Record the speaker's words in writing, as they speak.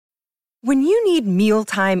When you need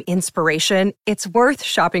mealtime inspiration, it's worth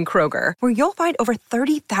shopping Kroger, where you'll find over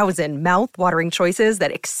 30,000 mouth-watering choices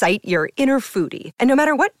that excite your inner foodie. And no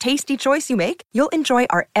matter what tasty choice you make, you'll enjoy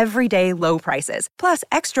our everyday low prices, plus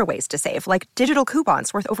extra ways to save, like digital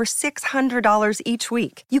coupons worth over $600 each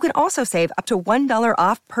week. You can also save up to $1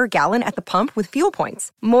 off per gallon at the pump with fuel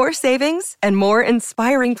points. More savings and more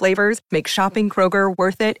inspiring flavors make shopping Kroger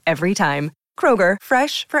worth it every time. Kroger,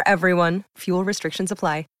 fresh for everyone. Fuel restrictions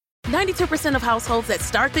apply. 92% of households that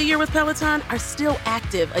start the year with Peloton are still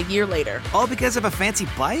active a year later. All because of a fancy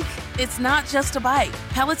bike? It's not just a bike.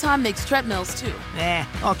 Peloton makes treadmills too.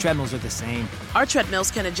 All treadmills are the same. Our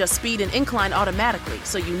treadmills can adjust speed and incline automatically,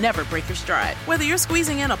 so you never break your stride. Whether you're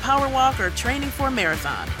squeezing in a power walk or training for a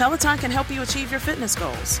marathon, Peloton can help you achieve your fitness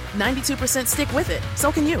goals. 92% stick with it.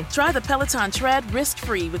 So can you. Try the Peloton Tread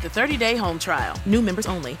risk-free with a 30-day home trial. New members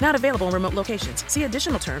only. Not available in remote locations. See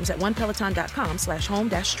additional terms at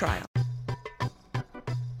onepeloton.com/home-trial.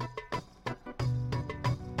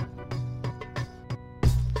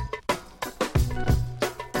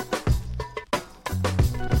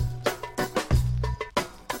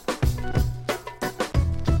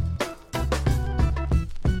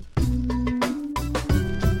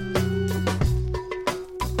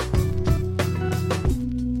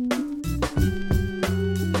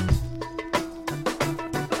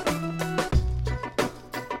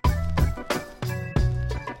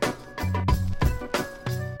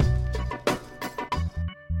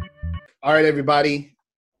 All right, everybody.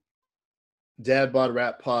 Dad Bod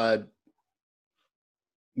Rap Pod.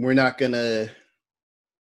 We're not gonna,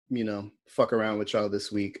 fuck around with y'all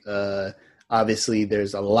this week. Obviously,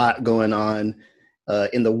 there's a lot going on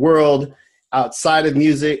in the world outside of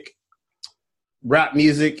music. Rap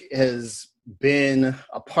music has been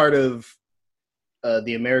a part of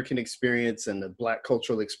the American experience and the Black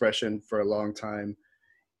cultural expression for a long time.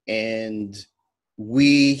 And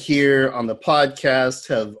we here on the podcast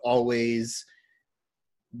have always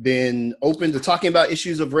been open to talking about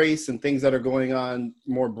issues of race and things that are going on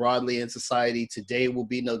more broadly in society. Today will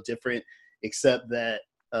be no different, except that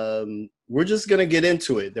we're just going to get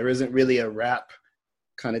into it. There isn't really a rap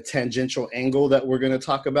kind of tangential angle that we're going to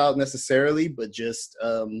talk about necessarily, but just,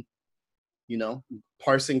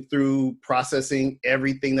 parsing through, processing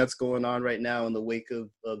everything that's going on right now in the wake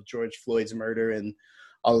of George Floyd's murder and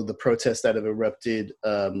all of the protests that have erupted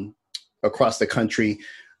across the country.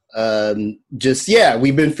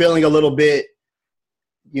 We've been feeling a little bit,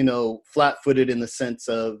 flat-footed in the sense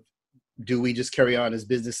of, do we just carry on as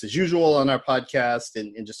business as usual on our podcast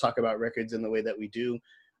and just talk about records in the way that we do?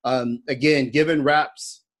 Again, given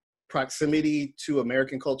rap's proximity to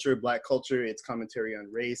American culture, Black culture, its commentary on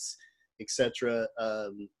race, etc.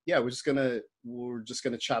 We're just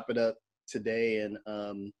gonna chop it up today, and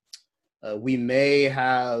we may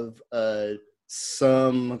have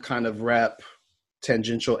some kind of rap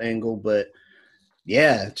tangential angle, but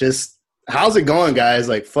yeah, just how's it going, guys?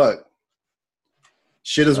 Like, fuck,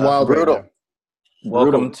 shit is wild. Brutal. Right now.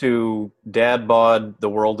 Welcome to Dad Bod, The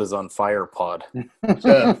World is on Fire pod.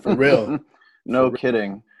 Yeah, for real. No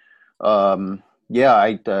kidding. I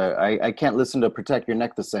can't listen to Protect Your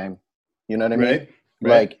Neck the same. You know what I mean?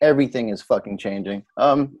 Right. Like, everything is fucking changing.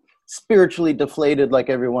 Spiritually deflated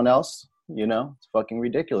like everyone else. It's fucking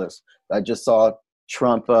ridiculous. I just saw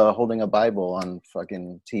Trump holding a Bible on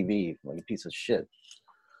fucking TV, like a piece of shit.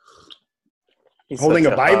 He's holding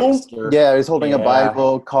a Bible? Yeah, he's holding a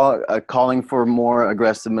Bible, calling for more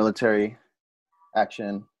aggressive military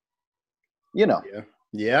action. Yeah.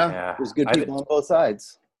 There's good people on both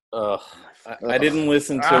sides. I didn't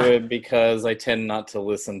listen to it because I tend not to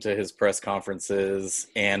listen to his press conferences,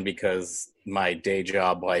 and because my day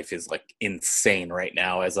job life is like insane right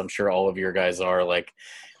now, as I'm sure all of your guys are. Like,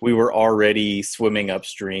 we were already swimming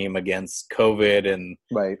upstream against COVID and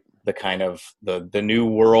the kind of the new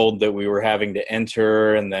world that we were having to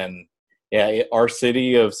enter. And then, our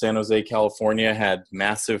city of San Jose, California had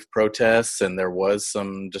massive protests, and there was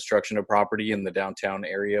some destruction of property in the downtown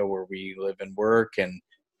area where we live and work, and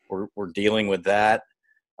we're dealing with that.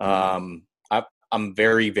 I'm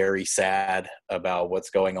very, very sad about what's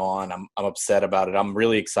going on. I'm upset about it. I'm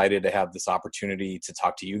really excited to have this opportunity to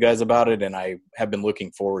talk to you guys about it, and I have been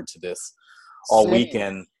looking forward to this all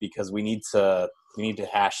weekend because we need to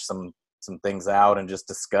hash some things out and just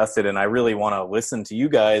discuss it. And I really want to listen to you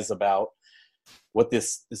guys about what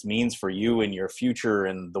this means for you and your future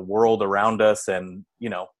and the world around us. And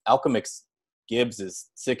Alchemix Gibbs is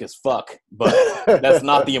sick as fuck, but that's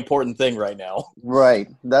not the important thing right now. Right.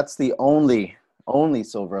 That's the only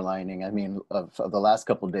silver lining, of the last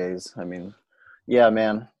couple of days. Yeah,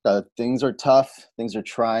 man, things are tough, things are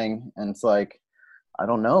trying, and it's like, I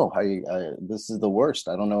don't know. This is the worst.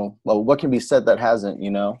 I don't know. Well, what can be said that hasn't,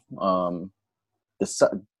 you know? The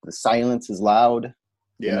silence is loud,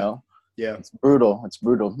 you know? Yeah. It's brutal. It's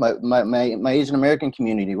brutal. My Asian American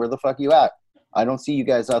community, where the fuck you at? I don't see you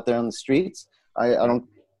guys out there on the streets.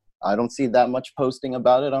 I don't see that much posting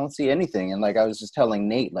about it. I don't see anything. And like I was just telling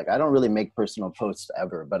Nate, like I don't really make personal posts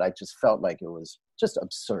ever, but I just felt like it was just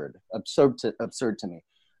absurd to me.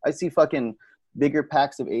 I see fucking bigger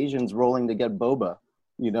packs of Asians rolling to get boba.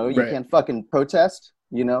 You know, you can't fucking protest,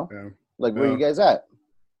 you know? Yeah. Like, where you guys at?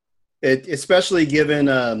 Especially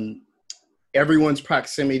given everyone's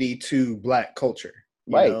proximity to Black culture.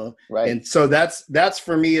 You know? Right. And so that's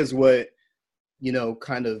for me is what, you know,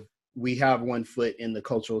 kind of, we have one foot in the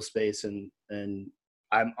cultural space, and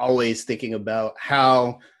I'm always thinking about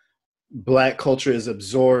how Black culture is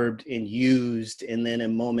absorbed and used. And then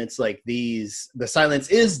in moments like these, the silence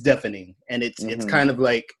is deafening, and it's kind of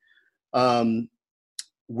like,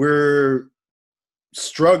 we're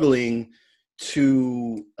struggling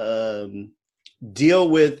to deal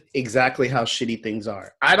with exactly how shitty things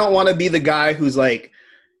are. I don't want to be the guy who's like,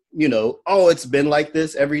 you know, oh, it's been like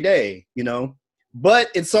this every day, you know,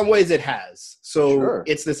 but in some ways it has. So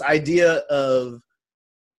It's this idea of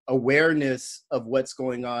awareness of what's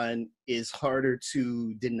going on is harder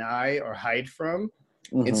to deny or hide from.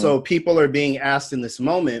 And so people are being asked in this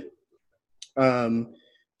moment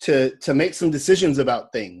to make some decisions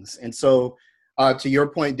about things. And so to your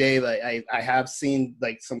point, Dave, I have seen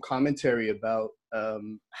like some commentary about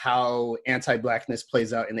how anti-Blackness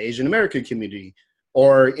plays out in the Asian American community,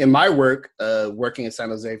 or in my work, working in San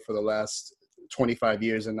Jose for the last 25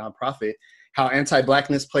 years in nonprofit, how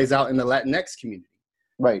anti-Blackness plays out in the Latinx community.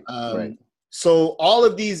 Right. So all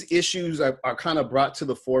of these issues are kind of brought to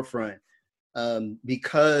the forefront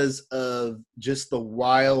because of just the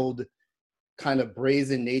wild kind of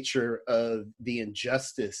brazen nature of the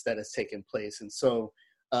injustice that has taken place. And so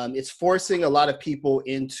it's forcing a lot of people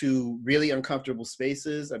into really uncomfortable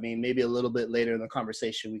spaces. I mean, maybe a little bit later in the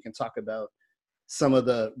conversation, we can talk about some of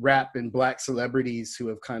the rap and Black celebrities who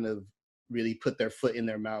have kind of really put their foot in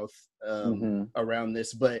their mouth around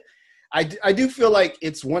this. But I do feel like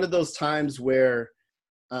it's one of those times where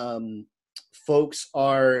folks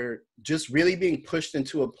are just really being pushed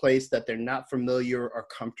into a place that they're not familiar or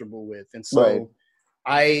comfortable with. And so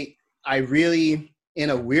I really,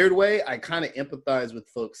 in a weird way, I kind of empathize with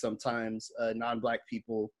folks sometimes, non-Black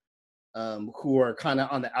people who are kind of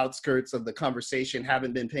on the outskirts of the conversation,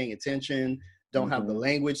 haven't been paying attention, don't have the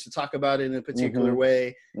language to talk about it in a particular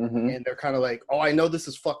way. And they're kind of like, oh, I know this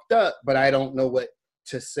is fucked up, but I don't know what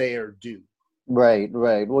to say or do. Right.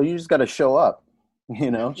 Well, you just got to show up, you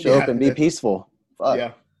know, show up and be peaceful. Fuck.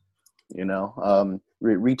 Yeah. You know,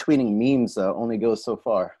 retweeting memes only goes so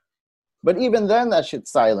far. But even then, that shit's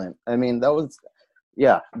silent. I mean, that was,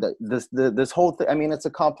 this whole thing, I mean, it's a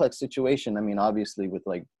complex situation. I mean, obviously with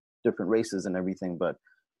like different races and everything, but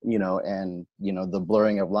you know, and you know, the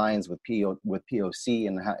blurring of lines with POC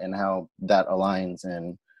and how that aligns,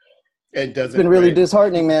 and it's been really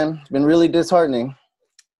disheartening, man. It's been really disheartening.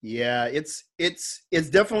 Yeah, it's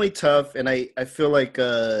definitely tough, and I feel like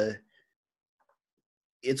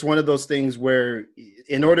it's one of those things where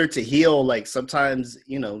in order to heal, like sometimes,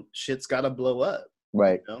 you know, shit's got to blow up.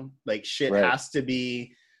 Right. You know? Like shit has to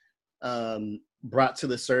be brought to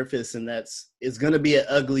the surface, and it's going to be an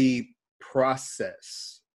ugly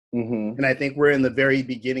process. And I think we're in the very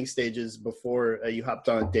beginning stages. Before you hopped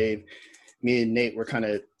on, Dave, me and Nate were kind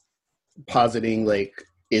of positing, like,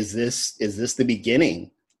 is this the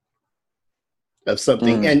beginning of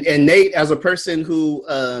something? And Nate, as a person who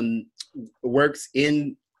works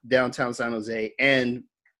in downtown San Jose and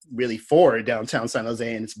really for downtown San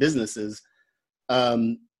Jose and its businesses,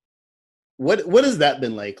 what has that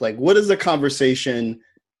been like? Like, what is the conversation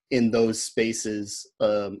in those spaces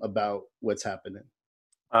about what's happening?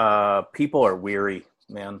 People are weary,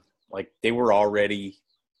 man. Like, they were already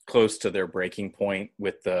close to their breaking point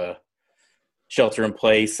with the shelter in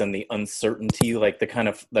place and the uncertainty, like the kind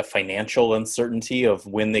of the financial uncertainty of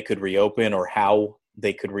when they could reopen or how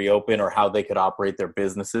they could reopen or how they could operate their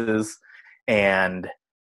businesses. And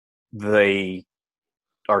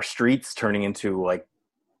our streets turning into like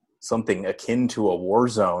something akin to a war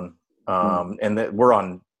zone. And that we're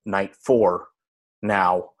on night 4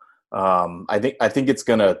 now. I think it's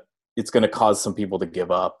gonna cause some people to give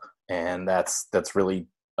up, and that's really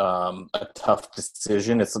a tough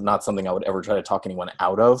decision. It's not something I would ever try to talk anyone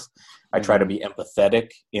out of. I try to be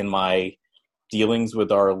empathetic in my dealings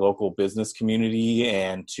with our local business community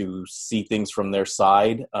and to see things from their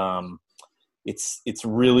side. It's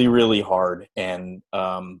really, really hard, and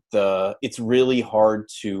it's really hard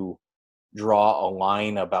to draw a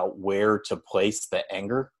line about where to place the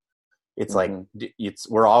anger. It's like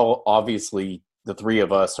we're all obviously, the three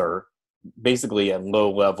of us are basically at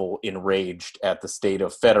low level enraged at the state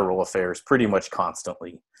of federal affairs pretty much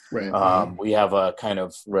constantly. Right. We have a kind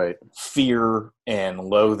of fear and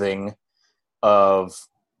loathing of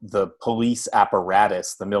the police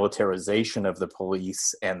apparatus, the militarization of the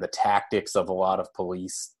police, and the tactics of a lot of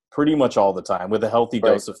police pretty much all the time, with a healthy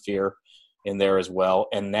dose of fear in there as well.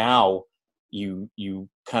 And now you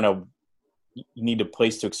kind of need a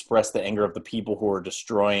place to express the anger of the people who are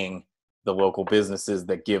destroying the local businesses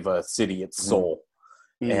that give a city its soul,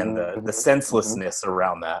 and the senselessness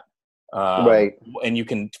around that. And you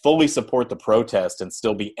can fully support the protest and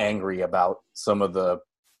still be angry about some of the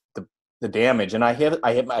damage. And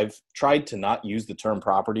I've tried to not use the term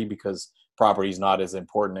property, because property is not as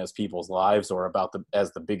important as people's lives or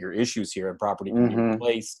as the bigger issues here, and property can be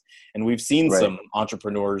replaced. And we've seen some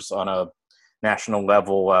entrepreneurs on a national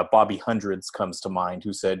level. Bobby Hundreds comes to mind,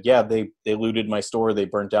 who said, yeah, they looted my store, they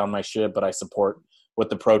burnt down my shit, but I support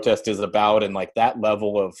what the protest is about. And like that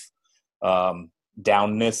level of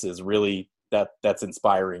downness is really, that's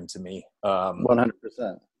inspiring to me. 100%.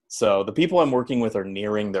 So the people I'm working with are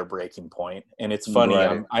nearing their breaking point, and it's funny.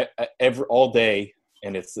 All day,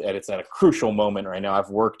 and it's at a crucial moment right now. I've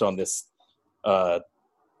worked on this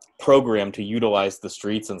program to utilize the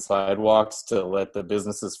streets and sidewalks to let the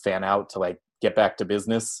businesses fan out to like get back to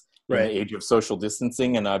business in the age of social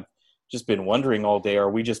distancing. And I've just been wondering all day,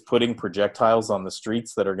 are we just putting projectiles on the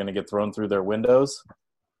streets that are going to get thrown through their windows?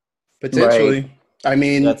 Potentially. I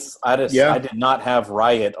mean, I did not have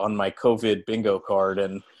riot on my COVID bingo card,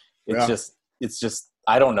 and it's just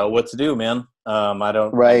I don't know what to do, man. I'm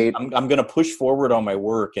going to push forward on my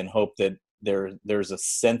work and hope that there's a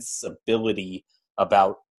sensibility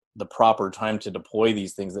about the proper time to deploy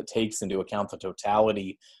these things that takes into account the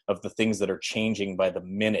totality of the things that are changing by the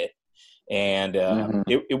minute. And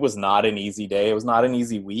it was not an easy day. It was not an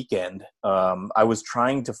easy weekend. I was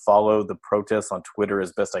trying to follow the protests on Twitter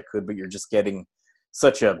as best I could, but you're just getting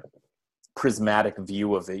such a prismatic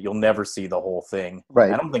view of it. You'll never see the whole thing.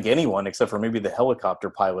 I don't think anyone, except for maybe the helicopter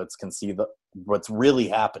pilots, can see what's really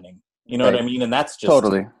happening. You know what I mean? And that's just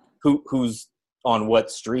who's on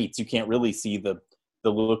what streets. You can't really see the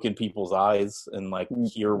look in people's eyes and like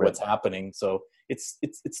hear what's happening. So it's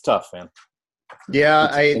tough, man.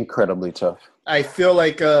 Yeah, it's incredibly tough. I feel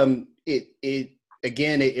like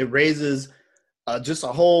it raises just a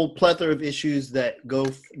whole plethora of issues that go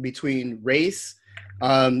between race,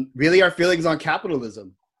 really our feelings on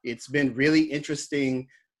capitalism. It's been really interesting,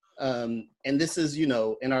 and this is, in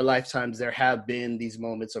our lifetimes there have been these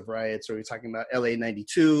moments of riots. Or we're talking about LA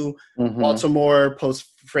 92, Baltimore post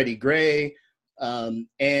Freddie Gray, and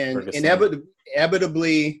inevitably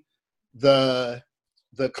the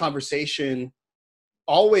conversation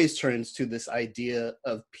always turns to this idea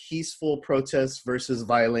of peaceful protests versus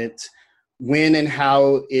violent. When and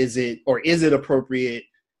how is it appropriate,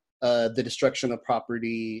 the destruction of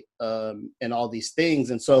property, and all these things.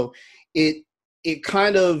 And so it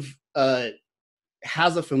kind of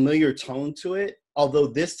has a familiar tone to it. Although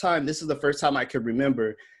this is the first time I could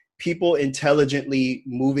remember people intelligently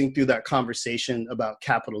moving through that conversation about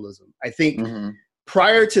capitalism. I think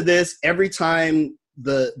prior to this, every time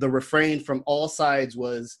the refrain from all sides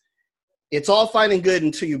was, it's all fine and good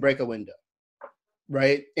until you break a window,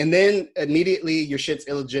 right? And then immediately your shit's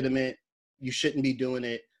illegitimate. You shouldn't be doing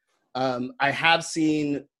it. I have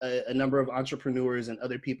seen a number of entrepreneurs and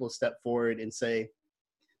other people step forward and say,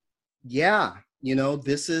 yeah,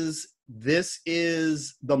 this is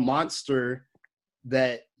the monster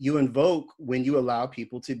that you invoke when you allow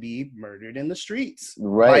people to be murdered in the streets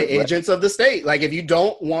by agents of the state. Like, if you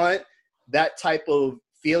don't want that type of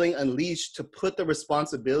feeling unleashed, to put the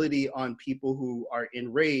responsibility on people who are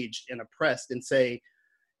enraged and oppressed and say,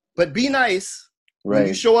 but be nice. When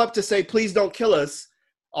you show up to say, please don't kill us,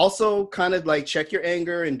 also kind of like check your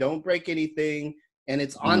anger and don't break anything. And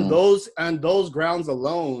it's on those grounds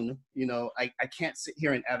alone, I can't sit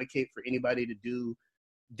here and advocate for anybody to do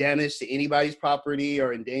damage to anybody's property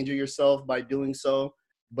or endanger yourself by doing so.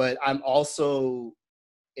 But I'm also,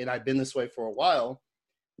 and I've been this way for a while,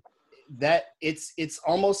 that it's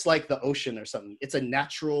almost like the ocean or something. It's a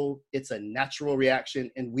natural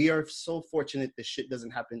reaction. And we are so fortunate this shit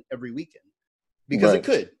doesn't happen every weekend, because it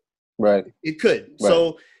could. It could.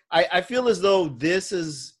 So I feel as though this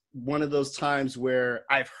is one of those times where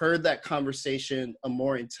I've heard that conversation, a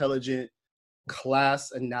more intelligent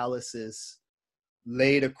class analysis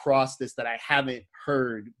laid across this that I haven't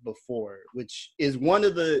heard before, which is one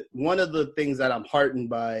of the things that I'm heartened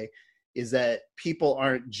by, is that people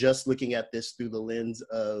aren't just looking at this through the lens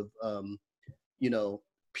of,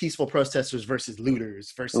 peaceful protesters versus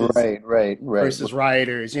looters versus versus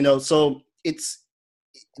rioters. So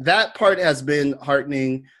that part has been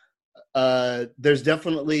heartening. There's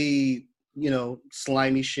definitely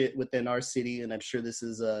slimy shit within our city, and I'm sure this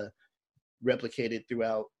is replicated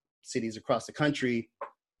throughout cities across the country.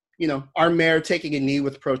 Our mayor taking a knee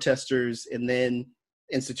with protesters and then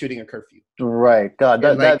instituting a curfew. Right. God,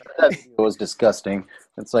 that was disgusting.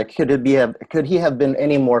 It's like, could he have been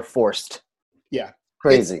any more forced? Yeah.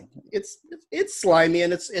 Crazy. It's slimy,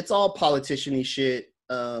 and it's all politician-y shit.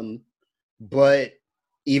 But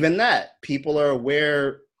even that, people are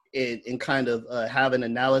aware and kind of have an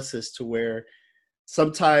analysis to where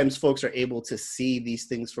sometimes folks are able to see these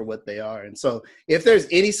things for what they are. And so if there's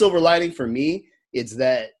any silver lining for me, it's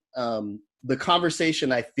that the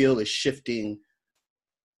conversation, I feel, is shifting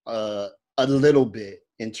a little bit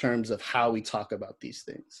in terms of how we talk about these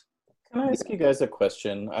things. Can I ask you guys a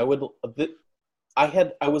question? I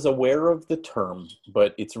was aware of the term,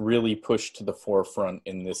 but it's really pushed to the forefront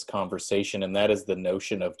in this conversation, and that is the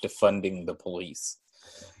notion of defunding the police.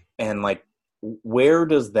 And where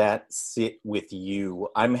does that sit with you?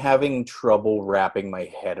 I'm having trouble wrapping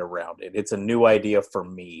my head around it. It's a new idea for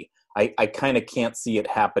me. I kind of can't see it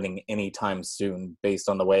happening anytime soon based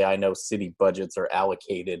on the way I know city budgets are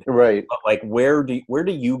allocated. Right. But where do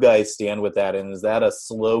you guys stand with that? And is that a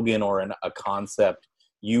slogan or a concept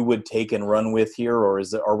you would take and run with here, or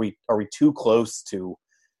are we too close to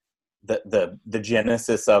the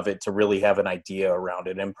genesis of it to really have an idea around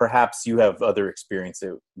it? And perhaps you have other experience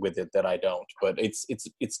with it that I don't, but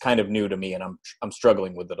it's kind of new to me, and I'm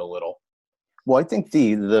struggling with it a little. Well, I think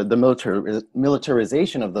the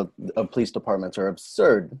militarization of police departments are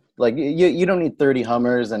absurd. You don't need 30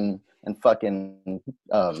 Hummers and fucking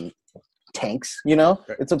tanks. Right.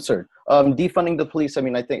 It's absurd. Defunding the police. I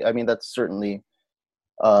mean that's certainly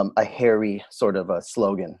a hairy sort of a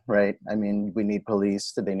slogan, right? I mean, we need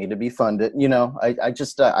police. They need to be funded.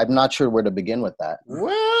 I'm not sure where to begin with that.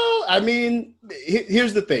 Well, I mean,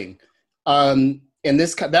 here's the thing. And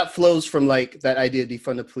that flows from that idea,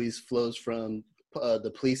 defund the police, flows from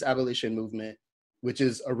the police abolition movement, which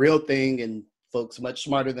is a real thing. And folks much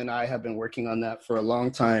smarter than I have been working on that for a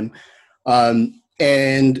long time.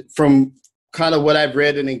 And from kind of what I've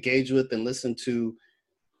read and engaged with and listened to,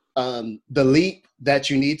 the leap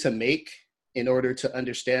that you need to make in order to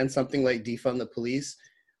understand something like defund the police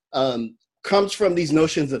comes from these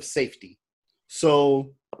notions of safety.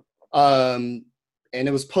 So, and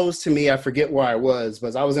it was posed to me, I forget where I was,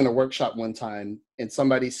 but I was in a workshop one time and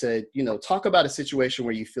somebody said, talk about a situation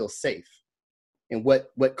where you feel safe and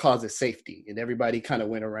what causes safety. And everybody kind of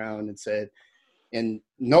went around and said, and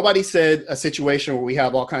nobody said a situation where we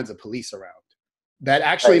have all kinds of police around. That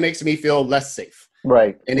actually makes me feel less safe.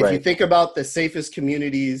 Right. And if you think about the safest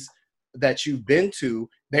communities that you've been to,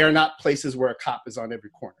 they are not places where a cop is on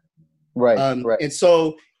every corner. Right. And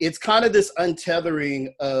so it's kind of this untethering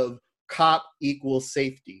of cop equals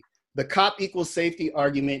safety. The cop equals safety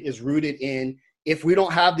argument is rooted in, if we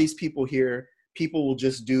don't have these people here, people will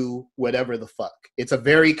just do whatever the fuck. It's a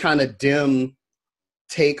very kind of dim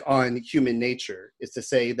take on human nature, is to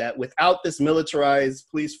say that without this militarized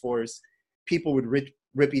police force, people would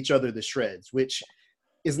rip each other to shreds, which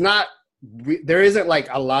is not, there isn't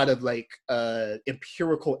a lot of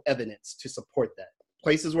empirical evidence to support that.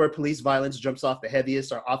 Places where police violence jumps off the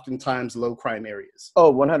heaviest are oftentimes low crime areas.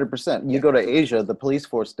 Oh, 100%. You go to Asia, the police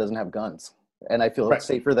force doesn't have guns, and I feel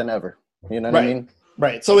safer than ever. You know what I mean?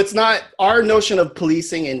 Right. So it's not our notion of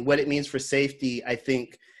policing and what it means for safety. I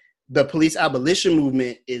think the police abolition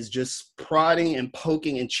movement is just prodding and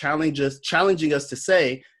poking and challenging us to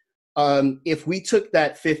say, if we took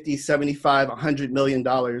that 50, 75, $100 million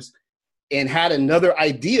and had another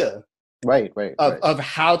idea of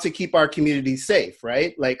how to keep our communities safe,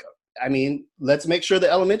 right? Let's make sure the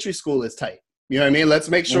elementary school is tight. You know what I mean? Let's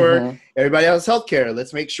make sure everybody has healthcare.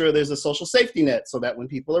 Let's make sure there's a social safety net so that when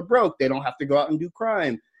people are broke, they don't have to go out and do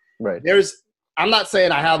crime. Right. I'm not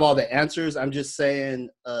saying I have all the answers. I'm just saying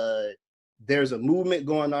there's a movement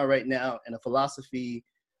going on right now and a philosophy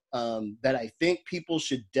that I think people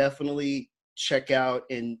should definitely check out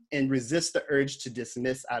and resist the urge to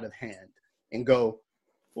dismiss out of hand and go,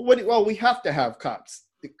 well, we have to have cops.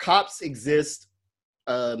 The cops exist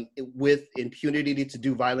with impunity to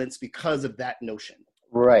do violence because of that notion.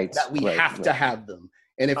 Right. That we have to have them.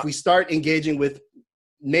 And if we start engaging with,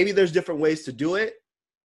 maybe there's different ways to do it,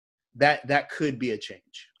 that could be a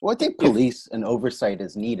change. Well, I think police and oversight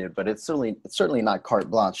is needed, but it's certainly not carte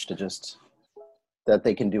blanche to just that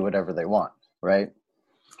they can do whatever they want, right?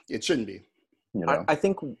 It shouldn't be. You know, I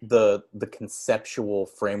think the conceptual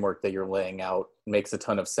framework that you're laying out makes a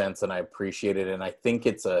ton of sense, and I appreciate it. And I think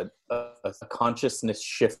it's a consciousness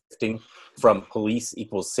shifting from police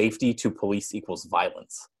equals safety to police equals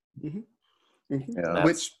violence. Mm-hmm. Mm-hmm. Yeah.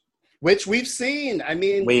 Which we've seen. I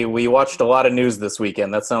mean, we watched a lot of news this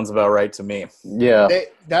weekend. That sounds about right to me. yeah,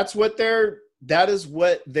 that is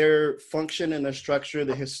what their function and their structure,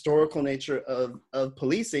 the historical nature of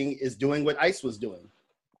policing is doing what ICE was doing.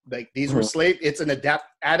 Like these were it's an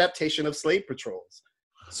adaptation of slave patrols.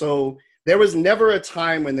 So there was never a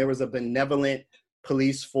time when there was a benevolent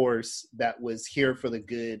police force that was here for the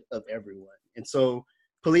good of everyone. And so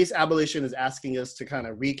police abolition is asking us to kind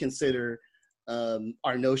of reconsider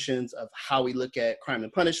our notions of how we look at crime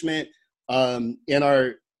and punishment.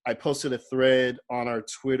 I posted a thread on our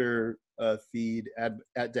Twitter feed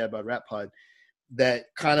at Dad Bod Rap Pod that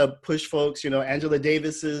kind of push folks, Angela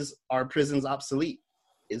Davis's Our Prisons Obsolete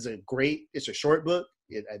is it's a short book.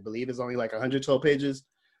 I believe it's only like 112 pages.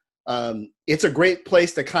 It's a great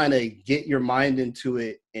place to kind of get your mind into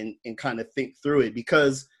it and kind of think through it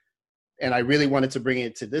because, and I really wanted to bring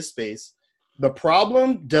it to this space, the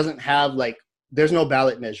problem doesn't have there's no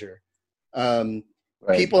ballot measure. Right.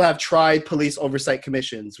 People have tried police oversight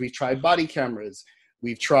commissions. We've tried body cameras.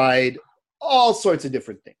 We've tried all sorts of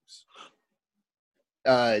different things.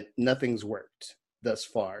 Nothing's worked thus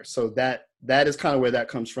far. So that is kind of where that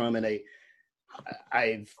comes from. And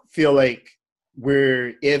I feel like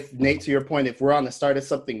Nate, to your point, if we're on the start of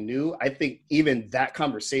something new, I think even that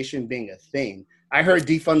conversation being a thing, I heard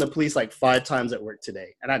defund the police 5 times at work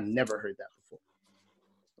today, and I've never heard that before.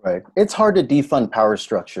 Right. It's hard to defund power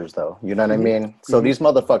structures, though. You know what I mean? So these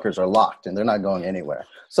motherfuckers are locked, and they're not going anywhere.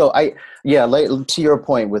 So to your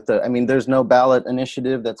point there's no ballot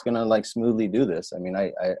initiative that's going to smoothly do this. I mean,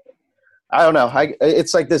 I don't know.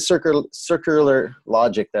 It's like this circular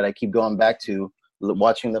logic that I keep going back to,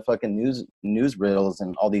 watching the fucking news reels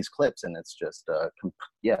and all these clips, and it's just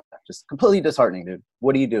just completely disheartening, dude.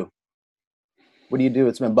 What do you do?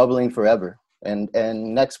 It's been bubbling forever, and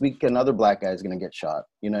next week another black guy is gonna get shot.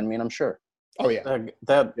 You know what I mean? I'm sure. Oh yeah,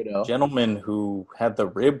 that gentleman who had the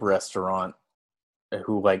rib restaurant,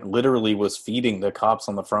 who literally was feeding the cops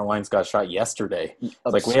on the front lines, got shot yesterday.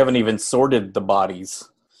 We haven't even sorted the bodies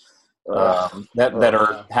that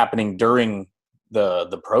are happening during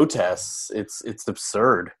the protests. It's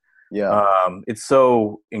absurd. Yeah. It's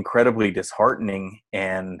so incredibly disheartening.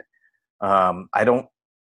 And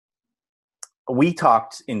we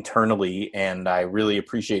talked internally, and I really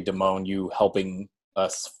appreciate, Damone, you helping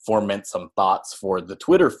us foment some thoughts for the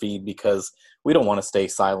Twitter feed, because we don't want to stay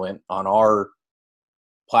silent on our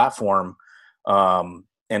platform.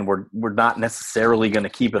 And we're not necessarily going to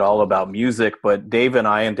keep it all about music, but Dave and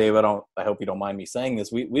I hope you don't mind me saying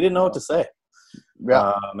this, we didn't know what to say.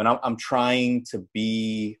 Yeah. And I'm trying to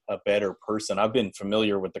be a better person. I've been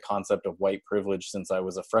familiar with the concept of white privilege since I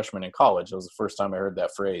was a freshman in college. It was the first time I heard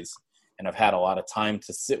that phrase, and I've had a lot of time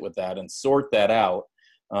to sit with that and sort that out.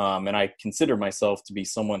 And I consider myself to be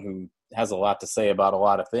someone who has a lot to say about a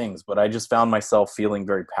lot of things, but I just found myself feeling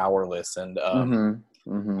very powerless, and I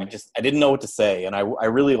didn't know what to say. And I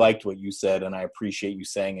really liked what you said, and I appreciate you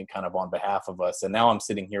saying it kind of on behalf of us. And now I'm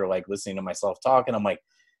sitting here listening to myself talk, and I'm like,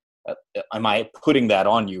 am I putting that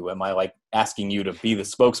on you? Am I asking you to be the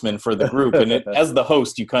spokesman for the group? And as the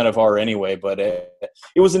host, you kind of are anyway, but it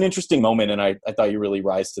was an interesting moment, and I thought you really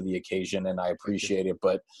rise to the occasion, and I appreciate it.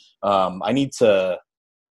 But I need to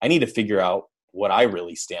figure out what I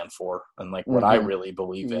really stand for and what I really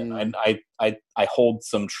believe in. And I hold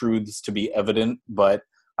some truths to be evident, but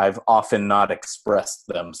I've often not expressed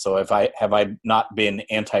them. So have I not been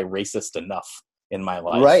anti-racist enough in my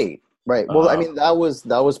life? Right. Well, that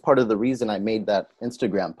was part of the reason I made that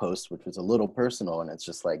Instagram post, which was a little personal, and it's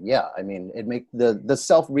just it make the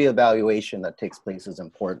self reevaluation that takes place is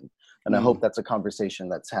important, and I hope that's a conversation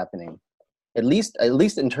that's happening, at least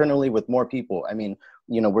internally, with more people. I mean,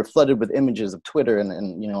 we're flooded with images of Twitter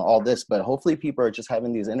and all this, but hopefully people are just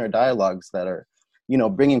having these inner dialogues that are,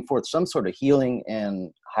 bringing forth some sort of healing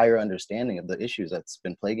and higher understanding of the issues that's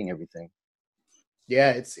been plaguing everything.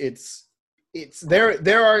 Yeah, it's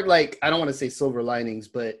there are I don't want to say silver linings,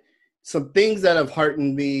 but some things that have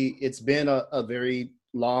heartened me. It's been a very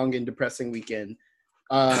long and depressing weekend.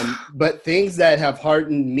 But things that have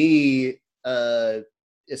heartened me,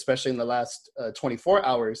 especially in the last 24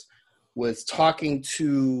 hours, was talking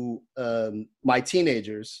to my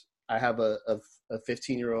teenagers. I have a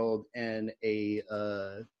 15-year-old and a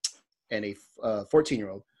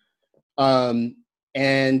 14-year-old.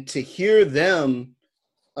 And to hear them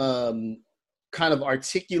kind of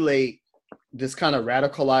articulate this kind of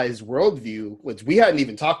radicalized worldview, which we hadn't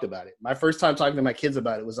even talked about it. My first time talking to my kids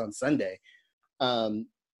about it was on Sunday. And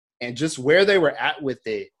just where they were at with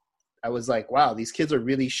it, I was like, wow, these kids are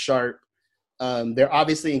really sharp. They're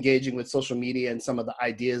obviously engaging with social media and some of the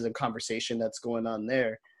ideas and conversation that's going on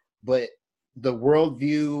there. But the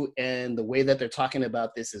worldview and the way that they're talking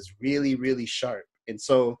about this is really, really sharp. And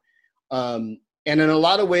so, and in a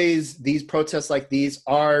lot of ways, these protests like these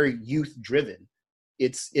are youth driven.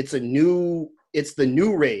 It's the new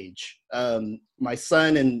rage. My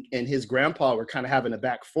son and his grandpa were kind of having a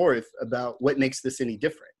back forth about what makes this any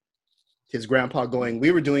different. His grandpa going,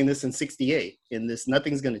 we were doing this in 68 and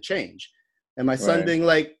nothing's going to change. And my son being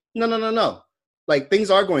like, no. Like, things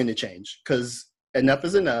are going to change because enough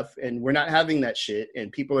is enough and we're not having that shit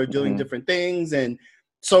and people are doing different things. And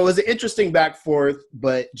so it was an interesting back forth,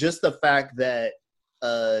 but just the fact that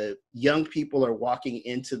young people are walking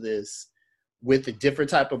into this with a different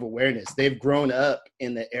type of awareness. They've grown up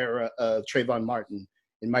in the era of Trayvon Martin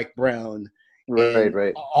and Mike Brown.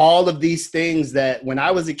 Right. All of these things that when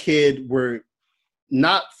I was a kid were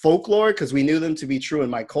not folklore because we knew them to be true in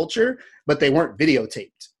my culture, but they weren't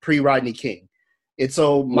videotaped pre-Rodney King. And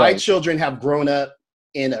so my children have grown up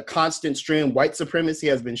in a constant stream. White supremacy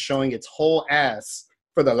has been showing its whole ass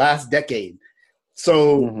for the last decade.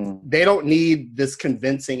 So they don't need this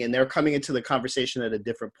convincing, and they're coming into the conversation at a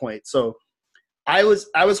different point. So I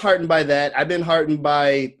was heartened by that. I've been heartened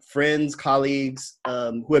by friends, colleagues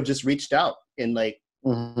who have just reached out and like,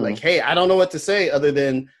 hey, I don't know what to say other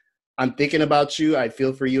than I'm thinking about you. I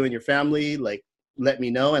feel for you and your family. Like, let me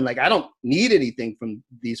know. And like, I don't need anything from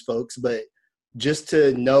these folks, but just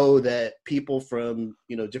to know that people from,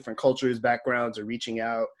 different cultures, backgrounds are reaching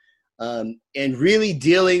out and really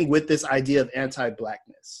dealing with this idea of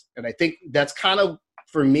anti-Blackness. And I think that's kind of,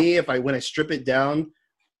 for me, when I strip it down,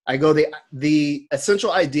 I go the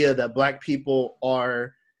essential idea that Black people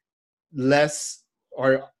are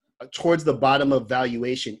towards the bottom of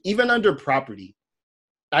valuation, even under property.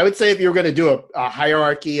 I would say if you're going to do a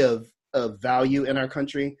hierarchy of value in our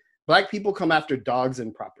country, Black people come after dogs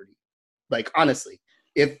and property. Like, honestly,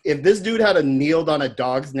 if this dude had kneeled on a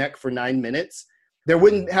dog's neck for 9 minutes, there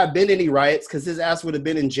wouldn't have been any riots because his ass would have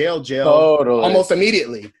been in jail totally. Almost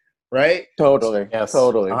immediately, right? Totally. Yes,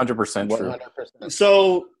 totally. 100% true.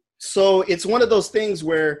 100%. So it's one of those things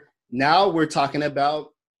where now we're talking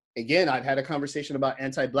about, again, I've had a conversation about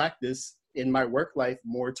anti-Blackness in my work life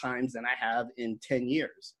more times than I have in 10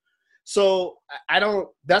 years. So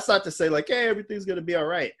that's not to say like, hey, everything's going to be all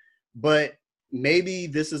right. But maybe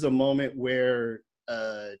this is a moment where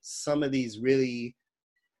some of these really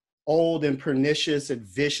old and pernicious and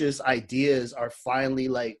vicious ideas are finally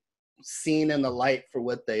like seen in the light for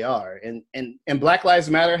what they are. And Black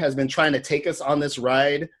Lives Matter has been trying to take us on this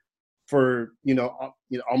ride for,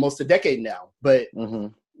 almost a decade now. But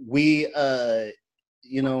we,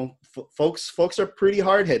 folks are pretty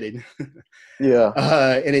hard-headed. Yeah.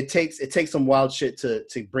 And it takes some wild shit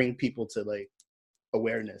to bring people to like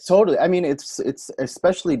awareness. Totally. I mean, it's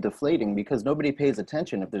especially deflating because nobody pays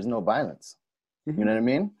attention if there's no violence. You know what I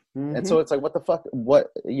mean? And so it's like, what the fuck?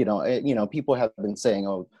 What people have been saying,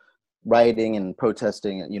 oh, rioting and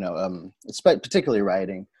protesting, particularly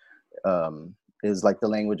rioting, is like the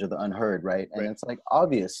language of the unheard, right? And it's like,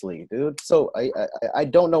 obviously, dude. So I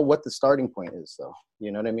don't know what the starting point is, though.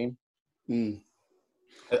 You know what I mean?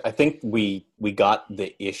 I think we got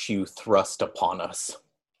the issue thrust upon us.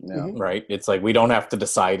 Yeah. Right. It's like we don't have to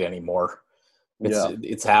decide anymore.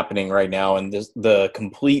 It's happening right now, and the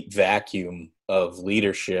complete vacuum of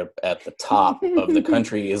leadership at the top of the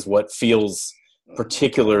country is what feels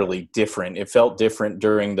particularly different. It felt different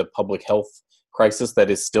during the public health crisis that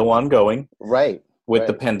is still ongoing, right, with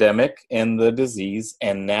the pandemic and the disease,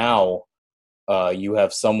 and now you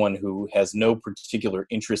have someone who has no particular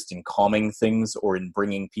interest in calming things or in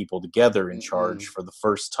bringing people together in charge for the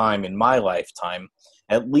first time in my lifetime.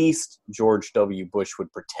 At least George W. Bush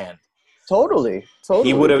would pretend. Totally.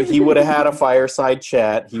 He would have had a fireside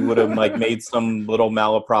chat. He would have like made some little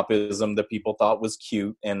malapropism that people thought was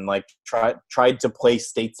cute and like tried to play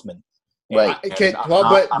statesman. Right.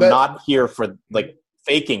 I'm not here for like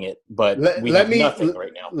faking it, but we have nothing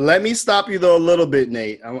right now. Let me stop you though a little bit,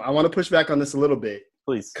 Nate. I want to push back on this a little bit,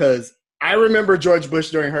 please, because I remember George Bush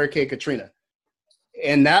during Hurricane Katrina,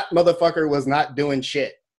 and that motherfucker was not doing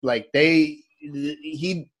shit. Like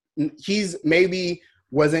he's maybe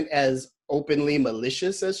wasn't as openly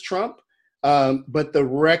malicious as Trump, but the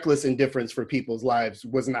reckless indifference for people's lives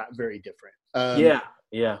was not very different.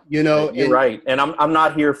 Yeah. You're right. And I'm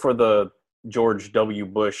not here for the George W.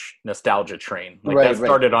 Bush nostalgia train. Like that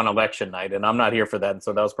started on election night, and I'm not here for that. And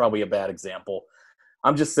so that was probably a bad example.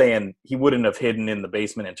 I'm just saying he wouldn't have hidden in the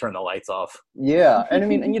basement and turned the lights off. Yeah, and I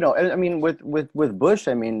mean, and, you know, I mean, with Bush,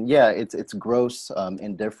 I mean, yeah, it's gross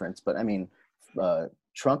indifference, but I mean,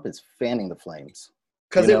 Trump is fanning the flames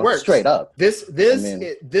because it works straight up. This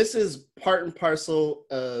is part and parcel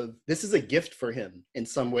of, this is a gift for him in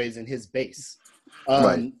some ways in his base.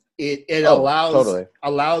 Right. It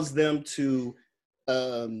allows them to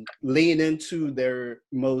lean into their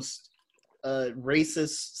most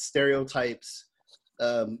racist stereotypes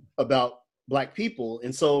about Black people.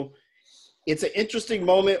 And so it's an interesting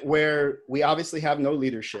moment where we obviously have no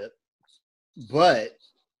leadership, but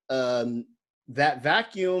that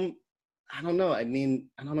vacuum, I don't know. I mean,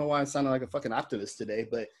 I don't know why I'm sounding like a fucking optimist today,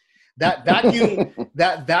 but that vacuum,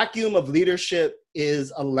 that vacuum of leadership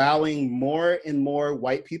is allowing more and more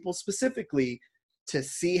white people specifically to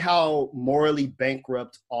see how morally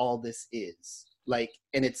bankrupt all this is. Like,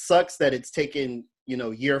 and it sucks that it's taken, you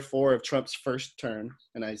know, year 4 of Trump's first term,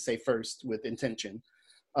 and I say first with intention,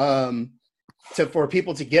 for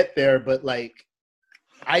people to get there. But like,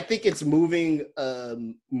 I think it's moving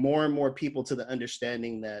more and more people to the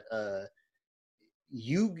understanding that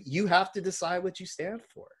you have to decide what you stand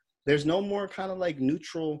for. There's no more kind of like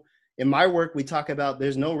neutral. In my work, we talk about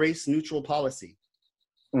there's no race neutral policy.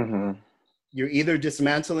 Mm-hmm. You're either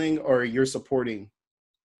dismantling or you're supporting,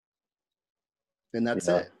 and that's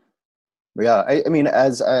it. Yeah, I mean,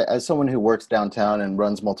 as someone who works downtown and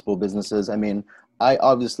runs multiple businesses, I mean, I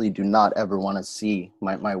obviously do not ever want to see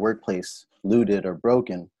my workplace looted or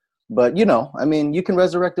broken. But, you know, I mean, you can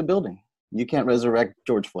resurrect a building. You can't resurrect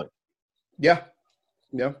George Floyd. Yeah.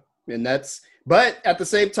 Yeah. And that's, but at the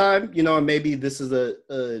same time, you know, and maybe this is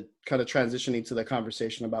a kind of transitioning to the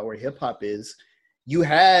conversation about where hip hop is. You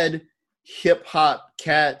had hip hop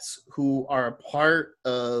cats who are a part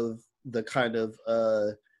of the kind of,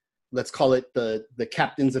 let's call it the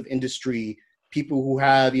captains of industry, people who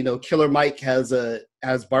have, you know, Killer Mike has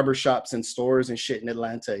barbershops and stores and shit in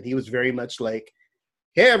Atlanta. And he was very much like,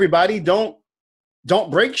 hey, everybody, don't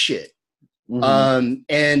break shit. Mm-hmm.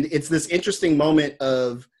 And it's this interesting moment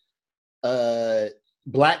of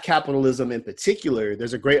Black capitalism in particular.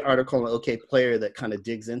 There's a great article on OK Player that kind of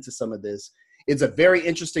digs into some of this. It's a very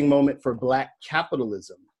interesting moment for Black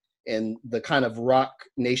capitalism and the kind of Rock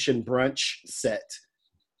Nation brunch set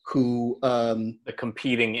who the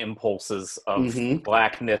competing impulses of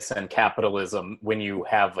Blackness and capitalism when you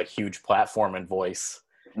have a huge platform and voice.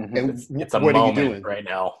 Mm-hmm. And it's a moment right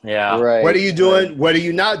now. Yeah. Right. What are you doing? Right. What are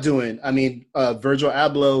you not doing? I mean, Virgil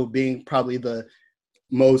Abloh being probably the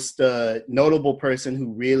most notable person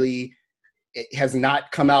who really has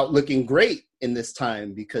not come out looking great in this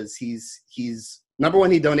time, because he's number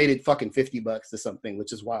one, he donated fucking $50 to something,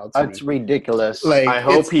 which is wild. That's ridiculous. Like, I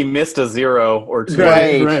hope he missed a 0 or 2.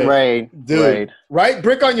 Right. Dude, right?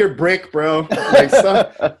 Brick on your brick, bro. Like,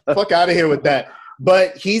 fuck out of here with that.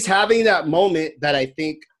 But he's having that moment that I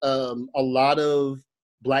think a lot of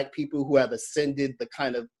Black people who have ascended the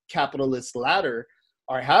kind of capitalist ladder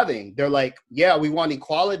are having. They're like, yeah, we want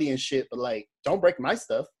equality and shit, but like, don't break my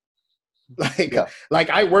stuff. Like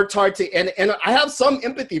I worked hard to, and I have some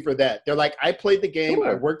empathy for that. They're like, I played the game.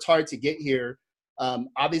 Sure. I worked hard to get here.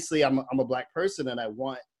 Obviously I'm a Black person and I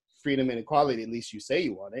want freedom and equality. At least you say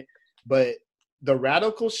you want it, but the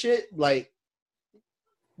radical shit, like,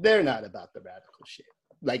 they're not about the radical shit.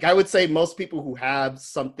 Like, I would say most people who have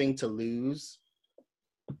something to lose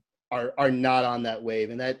are not on that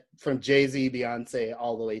wave. And that, from Jay-Z, Beyonce,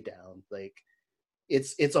 all the way down. Like,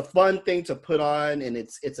 it's a fun thing to put on, and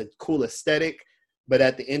it's a cool aesthetic. But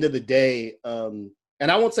at the end of the day, and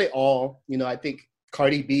I won't say all, you know, I think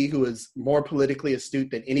Cardi B, who is more politically astute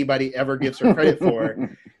than anybody ever gives her credit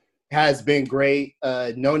for, has been great.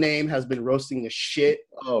 No Name has been roasting the shit.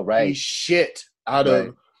 Oh, right. Shit out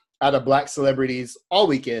of Black celebrities all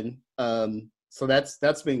weekend. So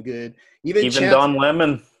that's been good. Even Don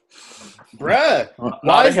Lemon. Bruh,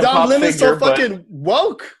 why is Don Lemon so fucking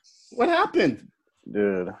woke? What happened?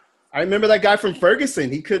 Dude, I remember that guy from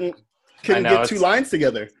Ferguson. He couldn't get 2 lines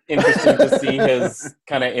together. Interesting to see his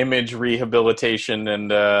kind of image rehabilitation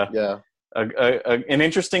and an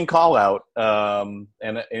interesting call out.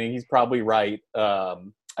 And he's probably right.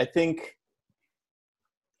 I think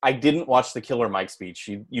I didn't watch the Killer Mike speech.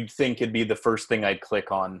 You'd think it'd be the first thing I'd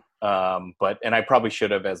click on. And I probably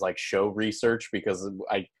should have as like show research, because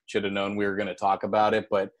I should have known we were going to talk about it,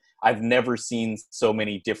 but I've never seen so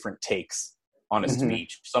many different takes on a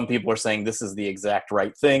speech. Some people are saying this is the exact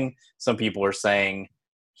right thing. Some people are saying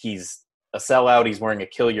he's a sellout. He's wearing a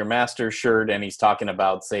Kill Your Master shirt and he's talking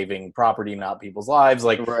about saving property, not people's lives.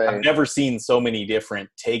 Like, I've never seen so many different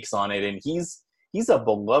takes on it. And he's a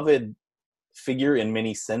beloved figure in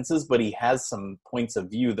many senses, but he has some points of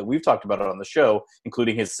view that we've talked about on the show,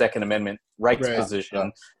 including his Second Amendment rights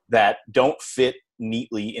position, that don't fit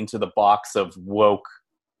neatly into the box of woke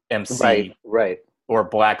MC or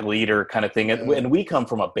black leader kind of thing. And we come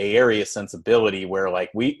from a Bay Area sensibility where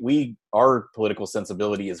like our political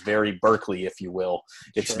sensibility is very Berkeley, if you will.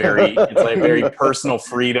 It's it's like very personal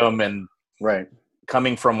freedom and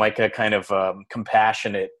coming from like a kind of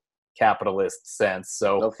compassionate capitalist sense.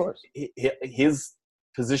 So of course, his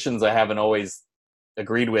positions I haven't always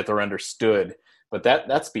agreed with or understood, but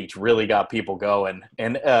that speech really got people going.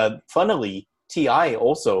 And funnily, T.I.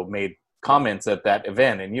 also made comments at that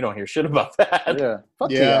event, and you don't hear shit about that. Fuck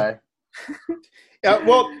T.I.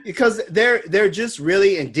 Well, because they're just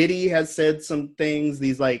really, and Diddy has said some things,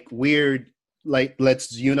 these like weird, like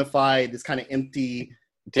let's unify this kind of empty.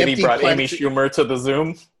 Diddy brought Amy Schumer to the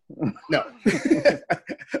Zoom. No.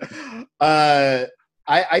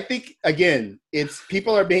 I think again, it's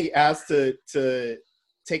people are being asked to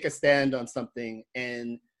take a stand on something,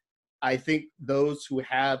 and I think those who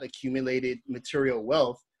have accumulated material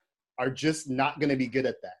wealth are just not going to be good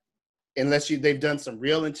at that unless they've done some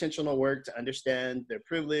real intentional work to understand their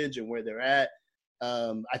privilege and where they're at.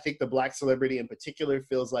 I think the black celebrity in particular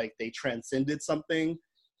feels like they transcended something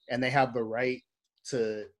and they have the right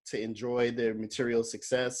to enjoy their material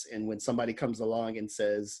success. And when somebody comes along and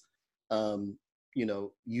says,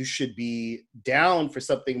 you should be down for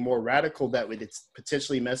something more radical that would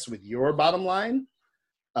potentially mess with your bottom line.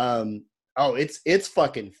 It's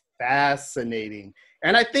fucking fascinating.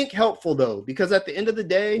 And I think helpful though, because at the end of the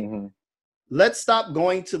day, let's stop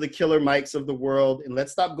going to the Killer Mikes of the world, and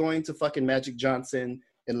let's stop going to fucking Magic Johnson,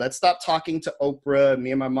 and let's stop talking to Oprah. Me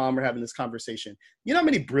and my mom are having this conversation. You know how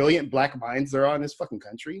many brilliant black minds there are in this fucking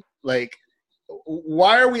country? Like,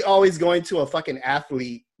 why are we always going to a fucking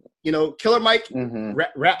athlete? Killer Mike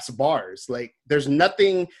raps bars. Like, there's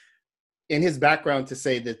nothing in his background to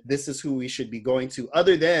say that this is who we should be going to,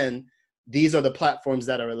 other than these are the platforms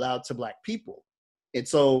that are allowed to black people. And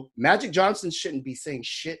so Magic Johnson shouldn't be saying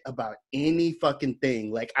shit about any fucking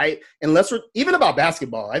thing. Like, unless we're even about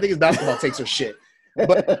basketball, I think his basketball takes are shit.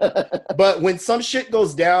 But when some shit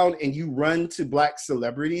goes down and you run to black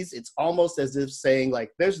celebrities, it's almost as if saying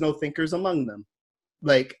like, there's no thinkers among them.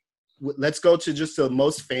 Like, let's go to just the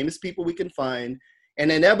most famous people we can find. And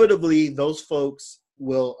inevitably those folks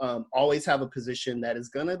will always have a position that is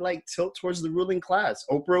going to like tilt towards the ruling class.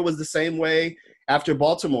 Oprah was the same way after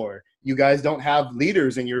Baltimore. You guys don't have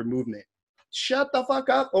leaders in your movement. Shut the fuck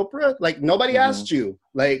up, Oprah. Like, nobody asked you.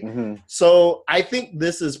 Like, so I think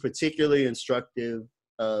this is particularly instructive.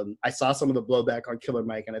 I saw some of the blowback on Killer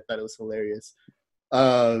Mike and I thought it was hilarious.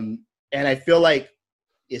 And I feel like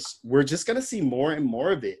we're just going to see more and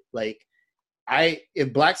more of it. Like,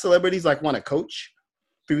 if black celebrities like want to coach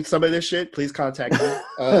through some of this shit, please contact me.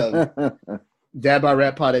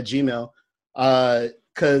 dadbyratpod@gmail.com.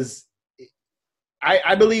 Because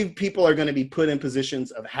I believe people are going to be put in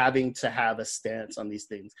positions of having to have a stance on these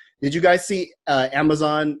things. Did you guys see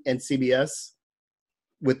Amazon and CBS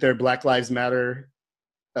with their Black Lives Matter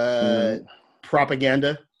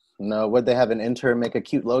propaganda? No, would they have an intern make a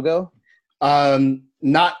cute logo?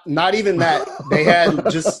 Not even that. They had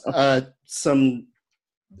just some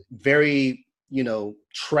very,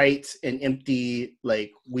 trite and empty,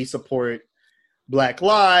 like, we support Black